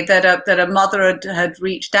yesterday that a mother had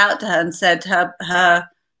reached out to her and said her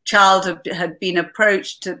child had been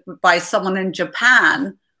approached by someone in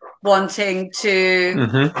Japan wanting him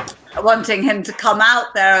to come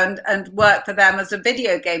out there and work for them as a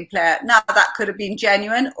video game player. Now, that could have been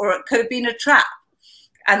genuine, or it could have been a trap.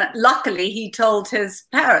 And luckily, he told his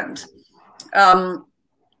parent.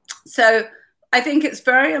 So I think it's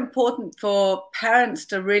very important for parents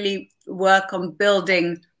to really work on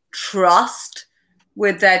building trust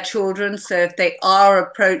with their children. So if they are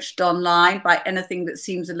approached online by anything that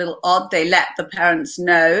seems a little odd, they let the parents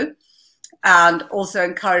know. And also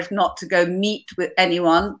encourage not to go meet with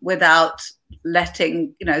anyone without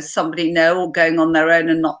letting somebody know, or going on their own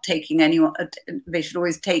and not taking anyone. They should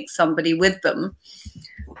always take somebody with them,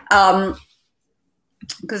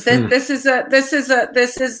 because this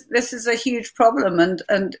is a huge problem,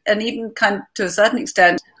 and even kind of, to a certain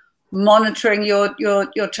extent, monitoring your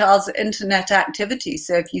child's internet activity.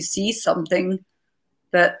 So if you see something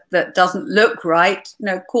that doesn't look right,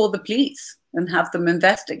 call the police and have them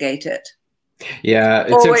investigate it. Yeah,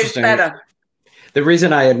 it's always interesting. Better. The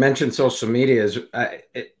reason I had mentioned social media is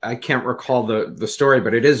I can't recall the story,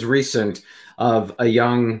 but it is recent, of a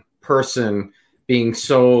young person being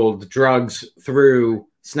sold drugs through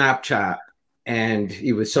Snapchat, and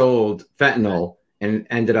he was sold fentanyl and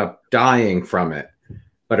ended up dying from it.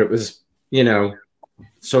 But it was,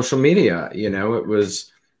 social media, it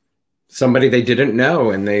was somebody they didn't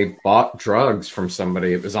know, and they bought drugs from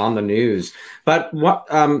somebody. It was on the news. But what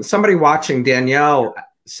somebody watching, Danielle,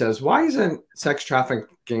 says, why isn't sex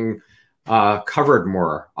trafficking covered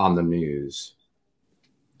more on the news?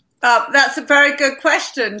 That's a very good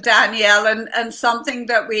question, Danielle, and something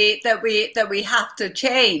that we have to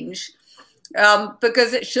change,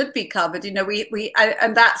 because it should be covered.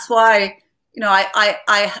 And that's why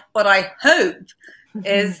what I hope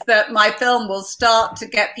is that my film will start to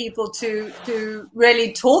get people to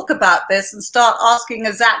really talk about this and start asking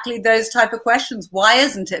exactly those type of questions. Why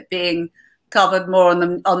isn't it being covered more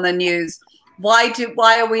on the news? Why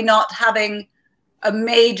are we not having a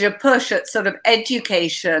major push at sort of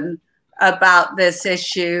education about this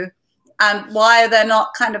issue? And why are there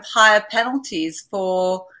not kind of higher penalties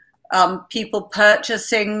for people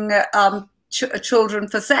purchasing children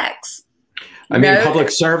for sex? I mean, public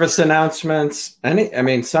service announcements,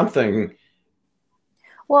 something.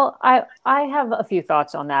 Well, I have a few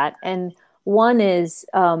thoughts on that. And one is,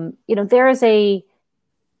 there is a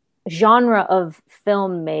genre of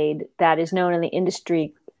film made that is known in the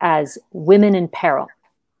industry as women in peril.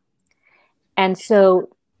 And so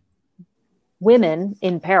women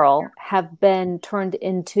in peril have been turned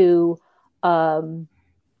into a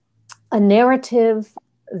narrative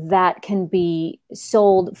that can be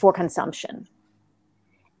sold for consumption.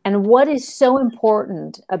 And what is so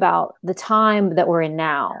important about the time that we're in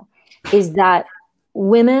now is that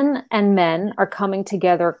women and men are coming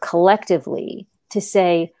together collectively to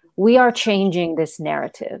say, we are changing this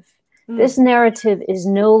narrative. Mm. This narrative is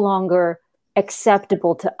no longer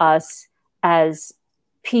acceptable to us as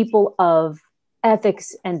people of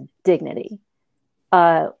ethics and dignity.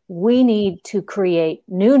 We need to create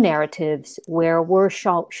new narratives where we're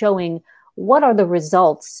showing what are the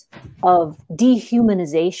results of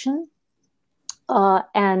dehumanization,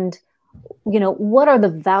 and what are the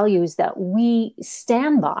values that we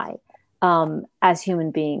stand by as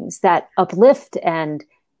human beings that uplift and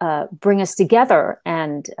bring us together,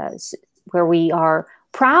 and where we are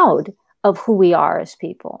proud of who we are as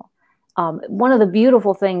people. One of the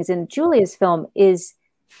beautiful things in Julia's film is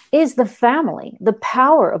the family, the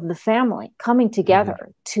power of the family coming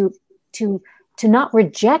together to not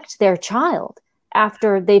reject their child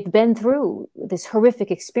after they've been through this horrific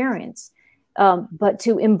experience, but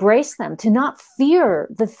to embrace them, to not fear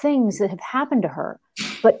the things that have happened to her,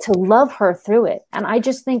 but to love her through it. And I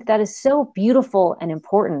just think that is so beautiful and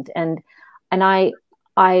important. And I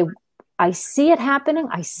see it happening.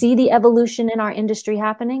 I see the evolution in our industry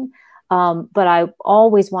happening. But I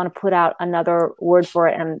always want to put out another word for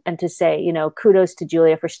it, and to say, kudos to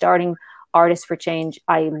Julia for starting Artists for Change.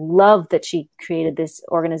 I love that she created this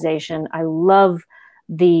organization. I love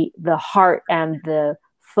the heart and the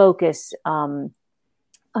focus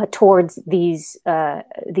towards these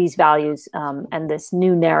values and this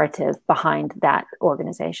new narrative behind that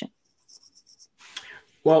organization.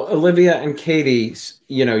 Well, Olivia and Cady,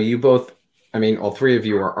 you both, all three of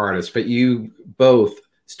you are artists, but you both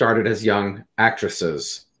started as young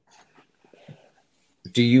actresses.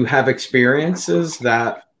 Do you have experiences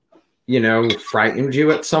that frightened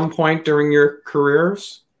you at some point during your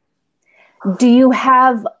careers? Do you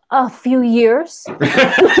have a few years?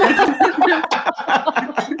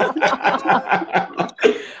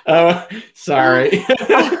 Oh, sorry.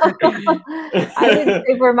 I would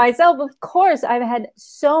say for myself, of course, I've had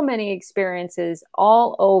so many experiences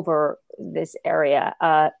all over this area,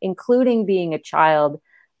 including being a child,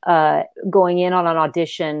 going in on an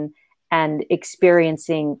audition and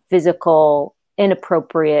experiencing physical,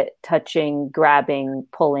 inappropriate touching, grabbing,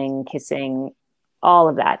 pulling, kissing, all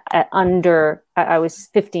of that I was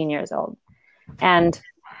 15 years old, and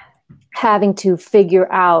having to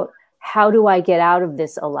figure out, how do I get out of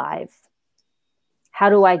this alive? How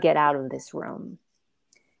do I get out of this room?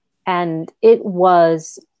 And it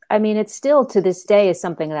was, I mean, it's still to this day is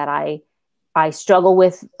something that I struggle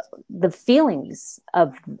with, the feelings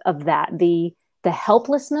of that, the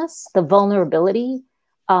helplessness, the vulnerability,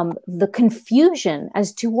 the confusion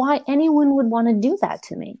as to why anyone would want to do that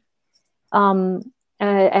to me. And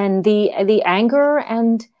the anger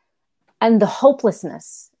and the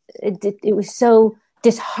hopelessness. It was so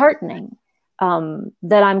disheartening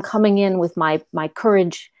that I'm coming in with my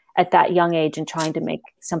courage at that young age and trying to make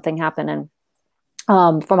something happen.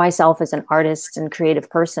 And for myself as an artist and creative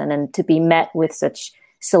person, and to be met with such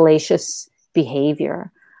salacious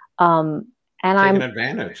behavior. And taking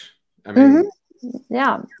advantage. I mean,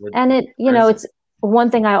 yeah. And it, you know, it's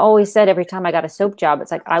one thing I always said every time I got a soap job.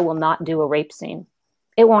 It's like, I will not do a rape scene.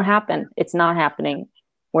 It won't happen. It's not happening.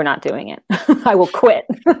 We're not doing it. I will quit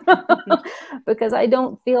because I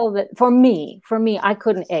don't feel that for me, I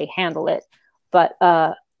couldn't handle it, but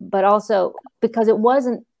also because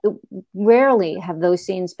rarely have those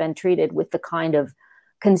scenes been treated with the kind of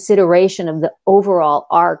consideration of the overall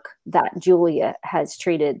arc that Julia has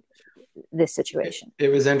treated this situation. It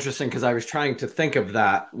was interesting because I was trying to think of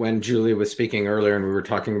that when Julia was speaking earlier, and we were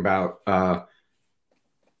talking about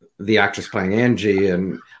the actress playing Angie,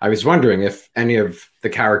 and I was wondering if any of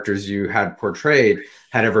the characters you had portrayed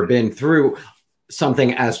had ever been through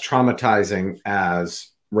something as traumatizing as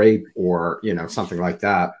rape or, you know, something like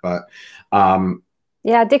that. But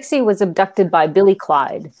yeah, Dixie was abducted by Billy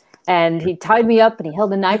Clyde, and he tied me up and he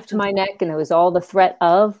held a knife to my neck, and it was all the threat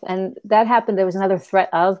of, and that happened. There was another threat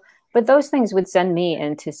of, but those things would send me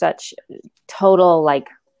into such total, like,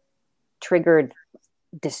 triggered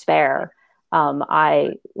despair.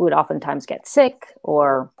 I would oftentimes get sick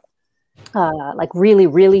or like really,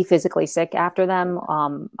 really physically sick after them.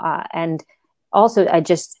 And also it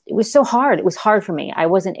was so hard. It was hard for me. I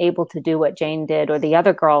wasn't able to do what Jane did or the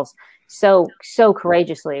other girls so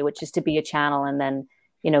courageously, which is to be a channel and then,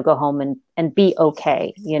 you know, go home and be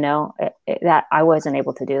okay. You know, that I wasn't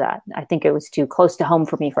able to do that. I think it was too close to home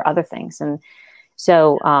for me for other things. And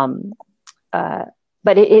so,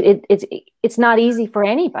 but it's not easy for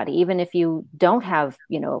anybody, even if you don't have,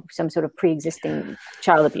 you know, some sort of pre-existing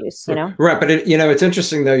child abuse, you know? Right. But, you know, it's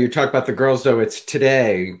interesting, though, you talk about the girls, though, it's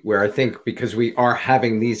today where I think because we are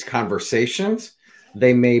having these conversations,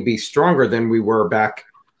 they may be stronger than we were back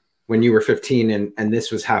when you were 15 and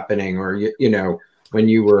this was happening, or, you know, when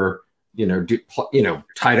you were,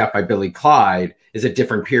 tied up by Billy Clyde is a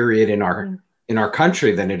different period in our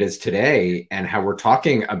country than it is today, and how we're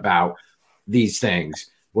talking about these things,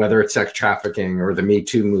 whether it's sex trafficking or the Me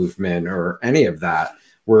Too movement or any of that.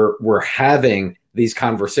 We're having these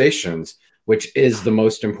conversations, which is the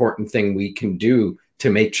most important thing we can do to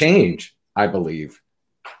make change, I believe,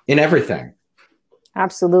 in everything.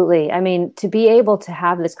 Absolutely. I mean, to be able to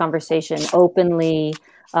have this conversation openly,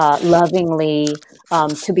 lovingly,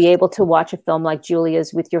 to be able to watch a film like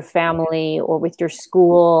Julia's with your family or with your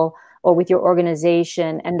school or with your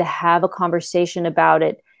organization, and to have a conversation about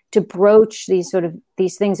it, to broach these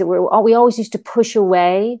things that we always used to push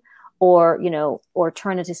away, or, you know, or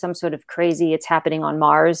turn into some sort of crazy, it's happening on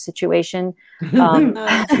Mars situation. You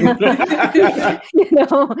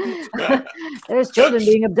know, there's children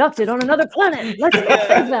being abducted on another planet. Let's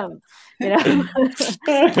save them. You know,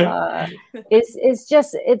 it's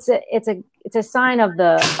a sign of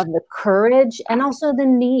the courage, and also the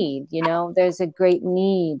need. You know, there's a great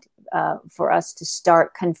need for us to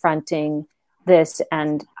start confronting this,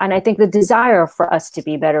 and I think the desire for us to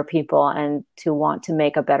be better people and to want to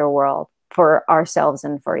make a better world for ourselves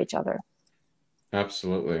and for each other.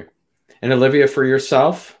 Absolutely. And Olivia, for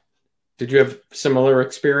yourself, did you have similar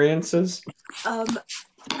experiences?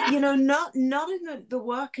 You know, not in the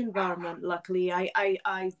work environment. Luckily,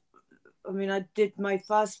 I mean, I did my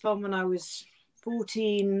first film when I was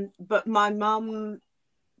 14, but my mum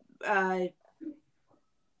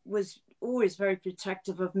was always very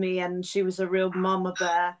protective of me, and she was a real mama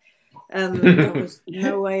bear, and there was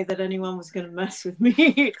no way that anyone was going to mess with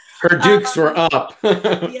me. Her dukes were up.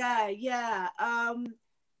 Yeah.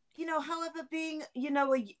 you know, however, being, you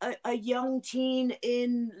know, a young teen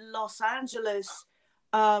in Los Angeles,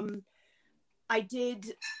 I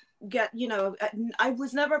did get, you know, I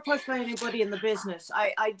was never approached by anybody in the business.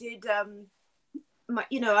 I did,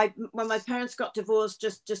 you know, when my parents got divorced,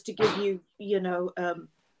 just to give you, you know,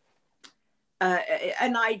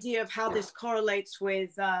 an idea of how this correlates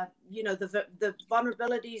with, you know, the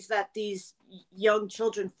vulnerabilities that these young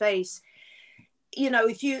children face. You know,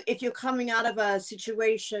 if you're coming out of a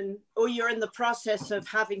situation or you're in the process of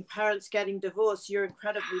having parents getting divorced, you're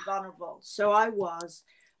incredibly vulnerable. So I was.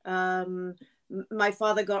 My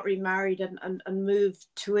father got remarried and moved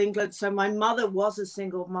to England. So my mother was a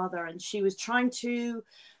single mother, and she was trying to,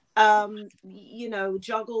 you know,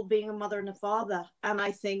 juggle being a mother and a father. And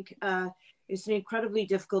I think it's an incredibly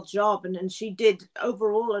difficult job. And she did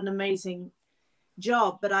overall an amazing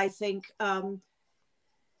job. But I think,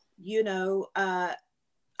 you know,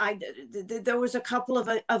 there was a couple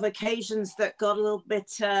of occasions that got a little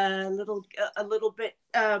bit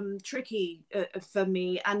tricky for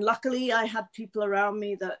me, and luckily I had people around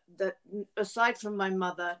me that aside from my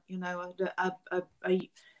mother, you know, a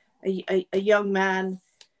young man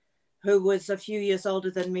who was a few years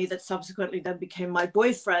older than me that subsequently then became my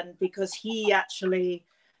boyfriend, because he actually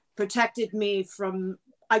protected me from.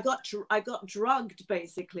 I got drugged,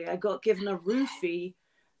 basically. I got given a roofie.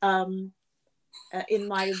 In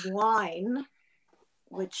my wine,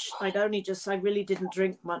 which I really didn't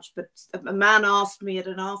drink much, but a man asked me at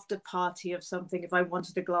an after party of something if I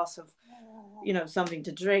wanted a glass of, you know, something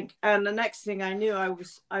to drink. And the next thing I knew, I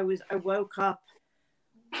woke up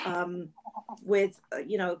with,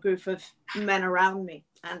 you know, a group of men around me.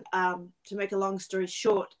 And to make a long story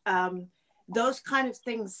short, those kind of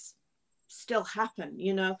things still happen,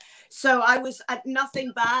 you know. So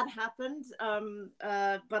nothing bad happened,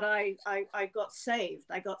 but I got saved.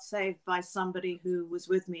 I got saved by somebody who was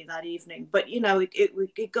with me that evening. But you know,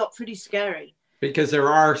 it got pretty scary, because there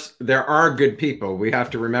are good people, we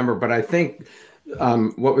have to remember. But I think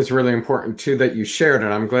what was really important too that you shared,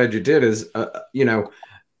 and I'm glad you did, is you know,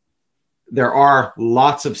 there are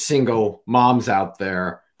lots of single moms out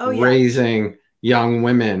there raising young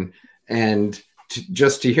women, and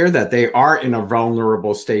just to hear that they are in a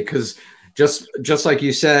vulnerable state, because just like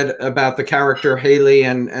you said about the character Haley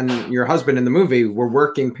and your husband in the movie were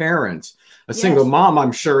working parents. A single mom,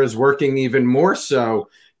 I'm sure, is working even more so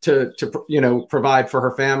to you know, provide for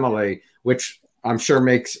her family, which I'm sure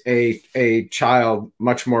makes a child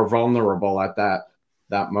much more vulnerable at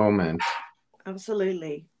that moment.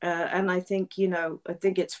 Absolutely. And I think, you know,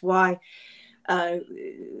 it's why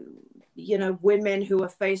you know, women who are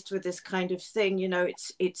faced with this kind of thing, you know,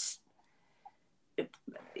 it's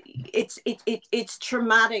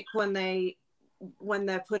traumatic when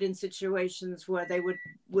they're put in situations where they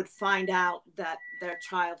would find out that their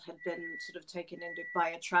child had been sort of taken into by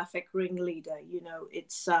a traffic ringleader. You know,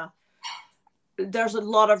 it's there's a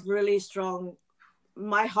lot of really strong,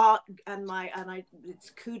 my heart and it's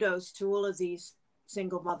kudos to all of these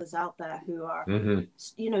single mothers out there who are,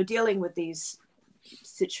 you know, dealing with these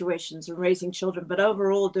situations and raising children, but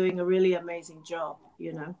overall doing a really amazing job,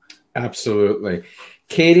 you know. Absolutely.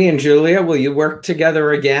 Cady and Julia, will you work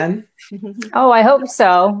together again? Oh, I hope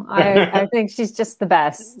so. I think she's just the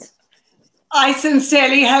best. I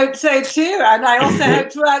sincerely hope so too, and I also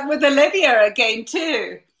hope to work with Olivia again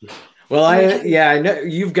too. Well, I know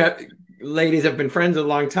you've got, ladies have been friends a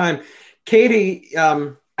long time. Cady,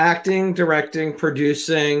 acting, directing,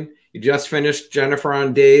 producing. You just finished Jennifer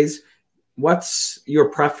on Days. What's your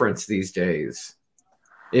preference these days?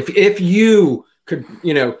 If you could,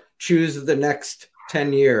 you know, choose the next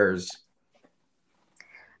 10 years.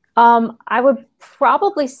 I would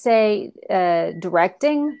probably say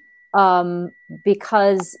directing,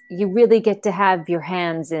 because you really get to have your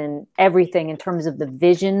hands in everything in terms of the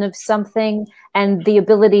vision of something and the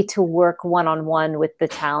ability to work one-on-one with the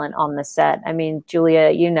talent on the set. I mean,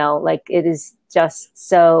 Julia, you know, like, it is just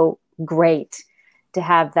so great to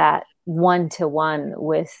have that one-to-one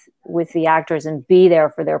with the actors and be there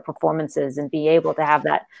for their performances and be able to have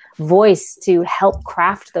that voice to help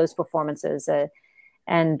craft those performances.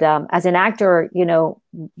 And as an actor, you know,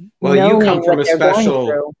 well, you come from a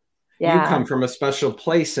special, you come from a special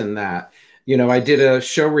place in that. You know, I did a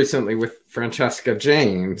show recently with Francesca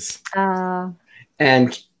James,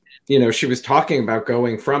 and you know, she was talking about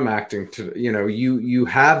going from acting to, you know, you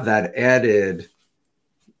have that added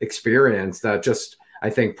experience that just, I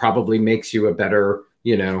think, probably makes you a better,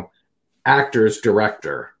 you know, actor's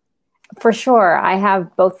director. For sure. I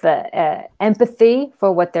have both the empathy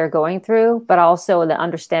for what they're going through, but also the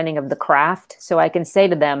understanding of the craft. So I can say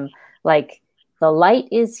to them, like, the light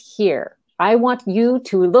is here. I want you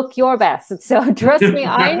to look your best. So trust me,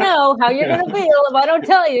 I know how you're going to feel if I don't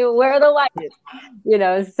tell you where the light is, you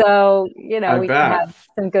know, so, you know, we can have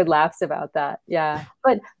some good laughs about that. Yeah.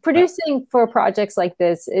 But producing for projects like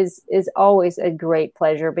this is always a great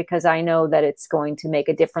pleasure, because I know that it's going to make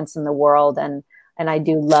a difference in the world. And I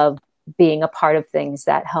do love being a part of things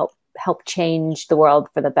that help change the world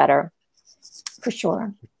for the better, for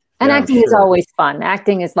sure. And acting is always fun.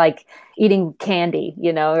 Acting is like eating candy,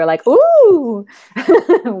 you know, you're like, ooh,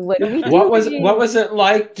 what do we do? What was it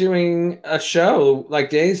like doing a show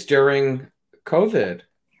like Days during COVID?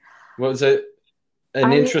 Was it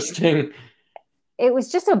interesting? It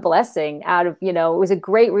was just a blessing out of, you know, it was a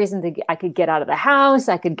great reason I could get out of the house.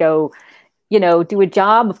 I could go, you know, do a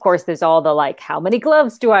job. Of course, there's all the like, how many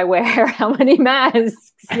gloves do I wear? How many masks?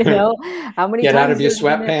 You know, how many get out of your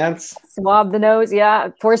sweatpants? Swab the nose. Yeah,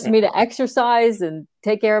 it forced me to exercise and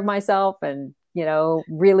take care of myself, and you know,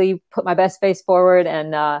 really put my best face forward.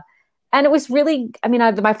 And it was really, I mean,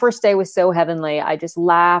 my first day was so heavenly. I just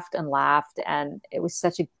laughed and laughed, and it was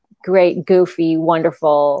such a great, goofy,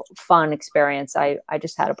 wonderful, fun experience. I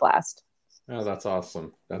just had a blast. Oh, that's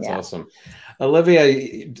awesome. That's awesome.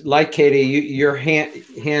 Olivia, like Cady, your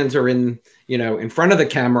hands are in, you know, in front of the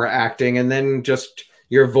camera acting, and then just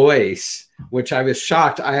your voice, which I was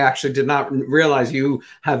shocked. I actually did not realize you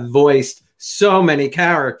have voiced so many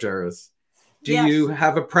characters. Do you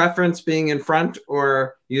have a preference being in front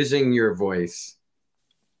or using your voice?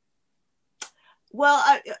 Well,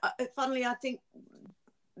 funnily, I think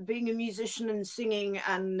being a musician and singing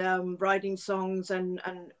and writing songs and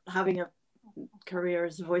having a career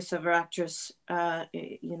as a voiceover actress,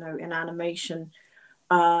 you know, in animation,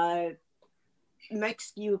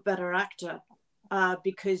 makes you a better actor,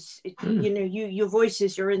 because you know, your voice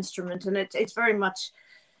is your instrument, and it's very much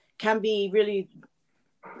can be really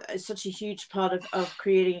such a huge part of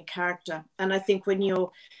creating a character. And I think when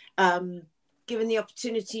you're given the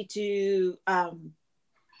opportunity to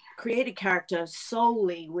create a character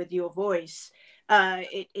solely with your voice,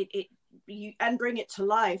 you and bring it to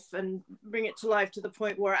life to the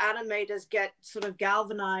point where animators get sort of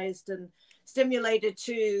galvanized and stimulated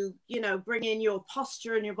to, you know, bring in your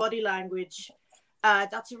posture and your body language.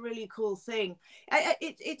 That's a really cool thing.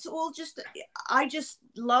 It's all just, I just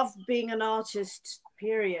love being an artist,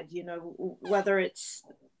 period. You know, whether it's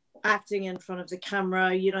acting in front of the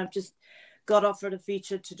camera, you know, I've just got offered a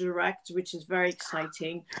feature to direct, which is very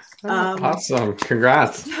exciting. Awesome.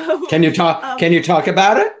 Congrats. So, can you talk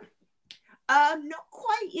about it? Not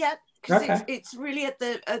quite yet, because it's really at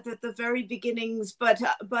the very beginnings, but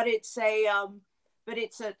it's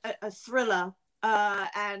a thriller,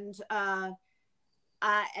 and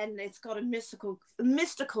it's got a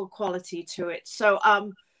mystical quality to it. So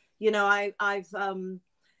you know, I've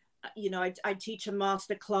you know, I teach a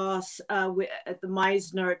master class at the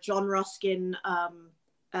Meisner John Ruskin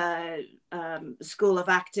School of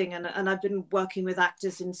Acting, and I've been working with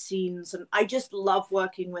actors in scenes, and I just love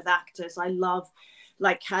working with actors. I love,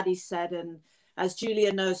 like Cady said, and as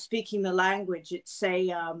Julia knows, speaking the language. It's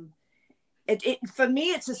for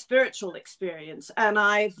me, it's a spiritual experience, and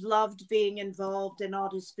I've loved being involved in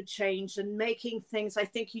Artists for Change and making things. I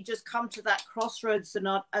think you just come to that crossroads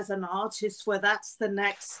as an artist where that's the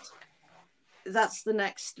next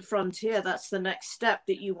frontier. That's the next step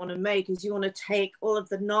that you want to make, is you want to take all of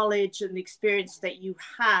the knowledge and the experience that you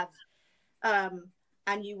have,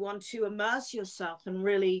 and you want to immerse yourself and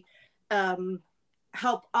really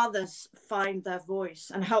help others find their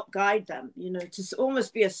voice and help guide them, you know, to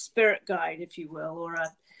almost be a spirit guide, if you will, or a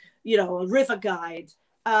river guide.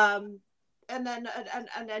 And then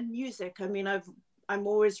music. I mean, I'm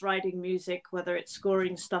always writing music, whether it's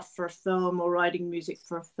scoring stuff for a film or writing music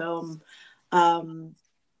for a film. And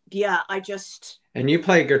you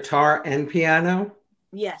play guitar and piano?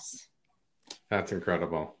 Yes. That's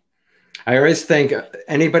incredible. I always think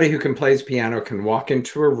anybody who can play piano can walk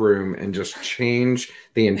into a room and just change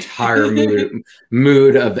the entire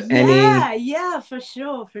mood of any. Yeah, for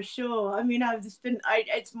sure. I mean,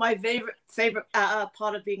 it's my favorite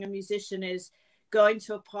part of being a musician is going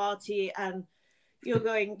to a party and you're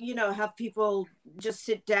going, you know, have people just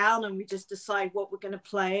sit down and we just decide what we're going to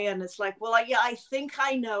play. And it's like, well, I think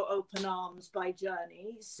I know Open Arms by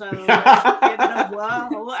Journey. So let's give it a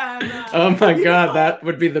whirl. And, oh my God, that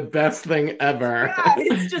would be the best thing ever. Yeah,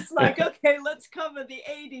 it's just like, okay, let's cover the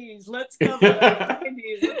 80s. Let's cover the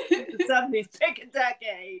 90s. Let's do the 70s. Pick a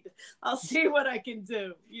decade. I'll see what I can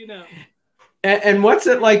do, you know. And what's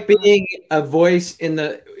it like being a voice in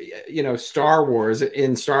the, you know, Star Wars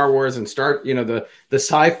and the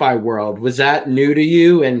sci-fi world? Was that new to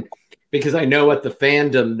you? And because I know what the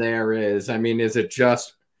fandom there is, I mean, is it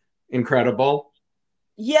just, incredible.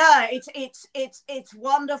 Yeah, it's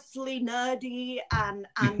wonderfully nerdy and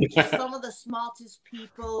just some of the smartest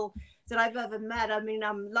people that I've ever met. I mean,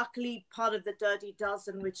 I'm luckily part of the Dirty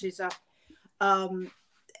Dozen, which is a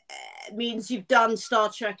means you've done Star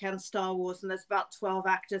Trek and Star Wars, and there's about 12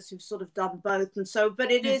 actors who've sort of done both. And so,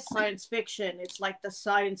 but it is science fiction. It's like the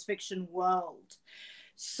science fiction world.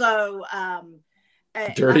 So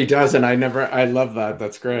Dirty Dozen. I love that.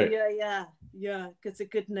 That's great. Yeah, it's a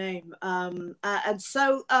good name. And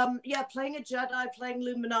so yeah, playing a Jedi, playing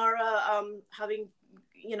Luminara, having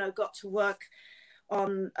got to work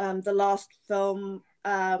on the last film,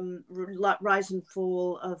 Rise and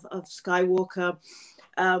Fall of Skywalker,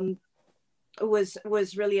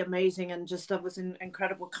 was really amazing, and just I was in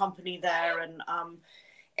incredible company there. And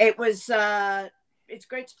it was it's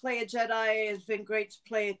great to play a Jedi. It's been great to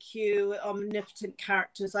play a Q, omnipotent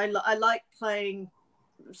characters. I like playing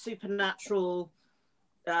supernatural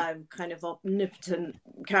kind of omnipotent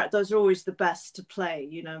characters. Those are always the best to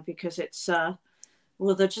play, because it's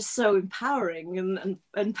well, they're just so empowering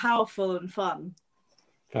and powerful and fun.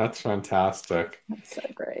 That's fantastic. That's so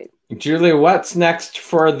great. Julia, what's next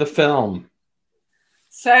for the film?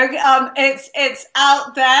 So it's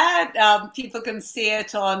out there. People can see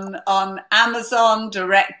it on Amazon,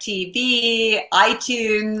 DirecTV,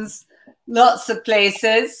 iTunes, lots of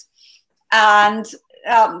places. And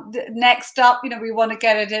next up, we want to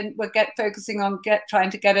get it in. We're focusing on trying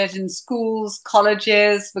to get it in schools,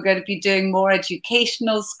 colleges. We're going to be doing more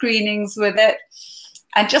educational screenings with it,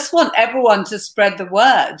 and just want everyone to spread the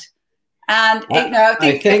word. And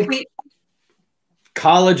I think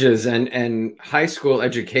colleges and high school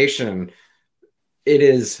education, it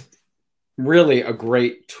is really a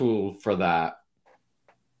great tool for that.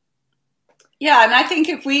 Yeah, and I think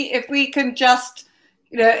if we can just,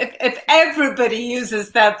 if everybody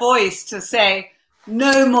uses their voice to say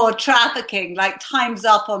no more trafficking, like time's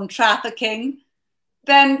up on trafficking,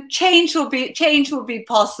 then change will be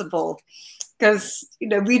possible. Because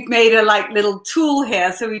we've made a little tool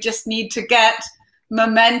here, so we just need to get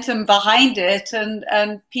momentum behind it,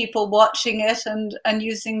 and people watching it and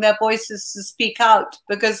using their voices to speak out.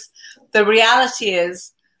 Because the reality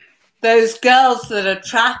is, those girls that are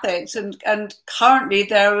trafficked, and currently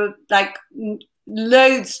there are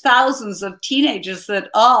thousands of teenagers that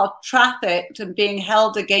are trafficked and being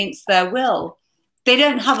held against their will. They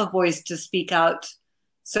don't have a voice to speak out,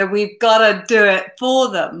 so we've got to do it for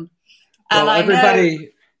them. Well,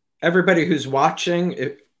 everybody who's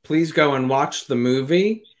watching, please go and watch the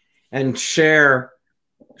movie and share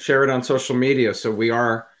it on social media, so we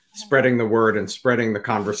are spreading the word and spreading the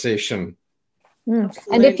conversation.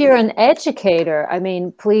 And if you're an educator, I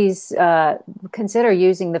mean, please consider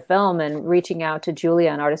using the film and reaching out to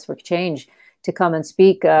Julia and Artists for Change to come and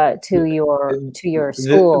speak to your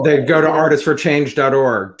school. They go to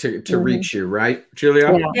artistsforchange.org to reach you, right,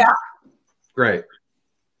 Julia? Yeah. Great.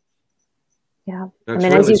 Yeah, That's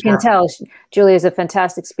as really you smart. can tell, Julia is a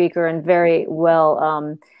fantastic speaker and very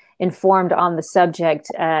well informed on the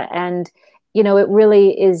subject. And it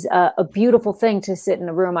really is a beautiful thing to sit in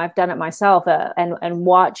a room. I've done it myself and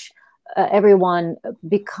watch everyone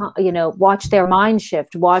watch their mind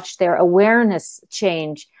shift, watch their awareness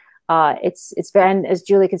change. It's been, as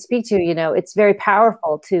Julia can speak to, it's very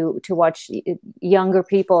powerful to watch younger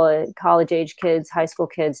people, college age kids, high school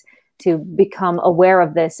kids, to become aware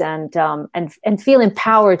of this and feel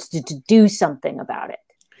empowered to do something about it.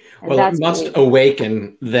 And well, it must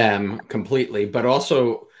awaken them completely, but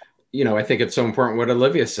also, I think it's so important what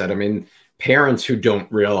Olivia said. I mean, parents who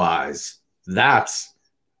don't realize that's,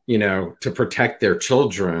 to protect their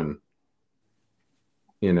children,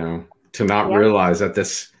 to not realize that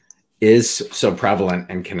this is so prevalent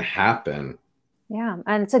and can happen. Yeah,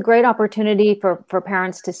 and it's a great opportunity for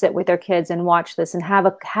parents to sit with their kids and watch this and have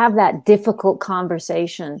that difficult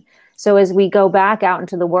conversation. So as we go back out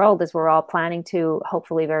into the world, as we're all planning to,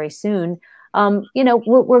 hopefully very soon,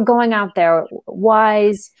 we're going out there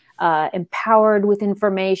wise, empowered with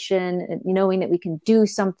information, knowing that we can do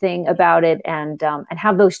something about it, and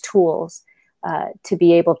have those tools to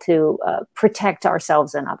be able to protect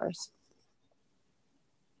ourselves and others.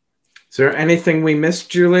 Is there anything we missed,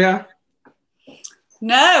 Julia?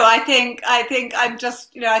 No, I think I'm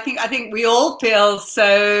just, I think we all feel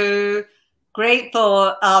so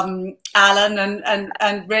grateful, Alan,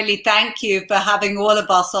 and really thank you for having all of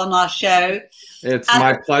us on our show. It's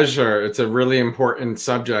my pleasure. It's a really important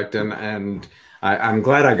subject, and I'm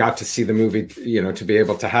glad I got to see the movie, to be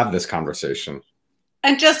able to have this conversation.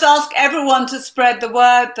 And just ask everyone to spread the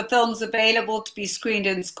word. The film's available to be screened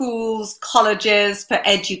in schools, colleges, for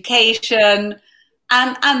education.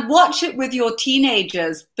 and watch it with your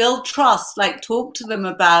teenagers. Build trust, like talk to them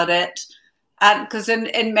about it. And because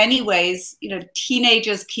in many ways, you know,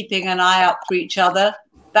 teenagers keeping an eye out for each other,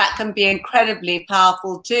 that can be incredibly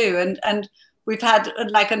powerful too. And we've had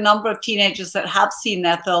like a number of teenagers that have seen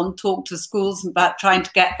their film talk to schools about trying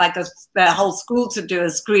to get like their whole school to do a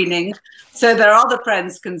screening so their other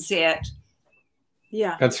friends can see it.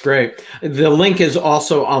 Yeah, that's great. The link is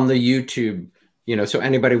also on the YouTube, you know, so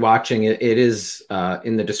anybody watching it, it is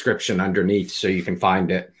in the description underneath, so you can find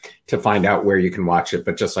it to find out where you can watch it.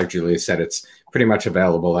 But just like Julia said, it's pretty much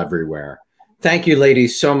available everywhere. Thank you,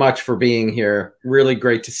 ladies, so much for being here. Really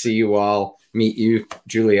great to see you all, meet you,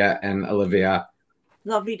 Julia and Olivia.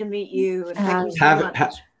 lovely to meet you. And thank you so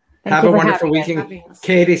much. Have a wonderful weekend.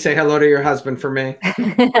 Cady, say hello to your husband for me.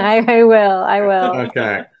 I will.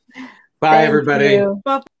 Okay. Bye, everybody.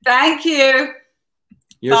 Thank you.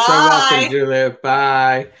 You're so welcome, Julia.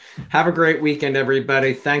 Bye. Have a great weekend,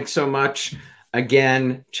 everybody. Thanks so much.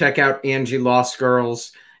 Again, check out Angie Lost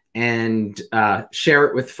Girls and share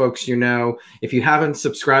it with folks you know. If you haven't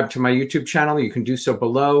subscribed to my YouTube channel, you can do so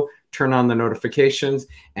below. Turn on the notifications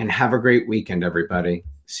and have a great weekend, everybody.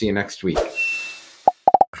 See you next week.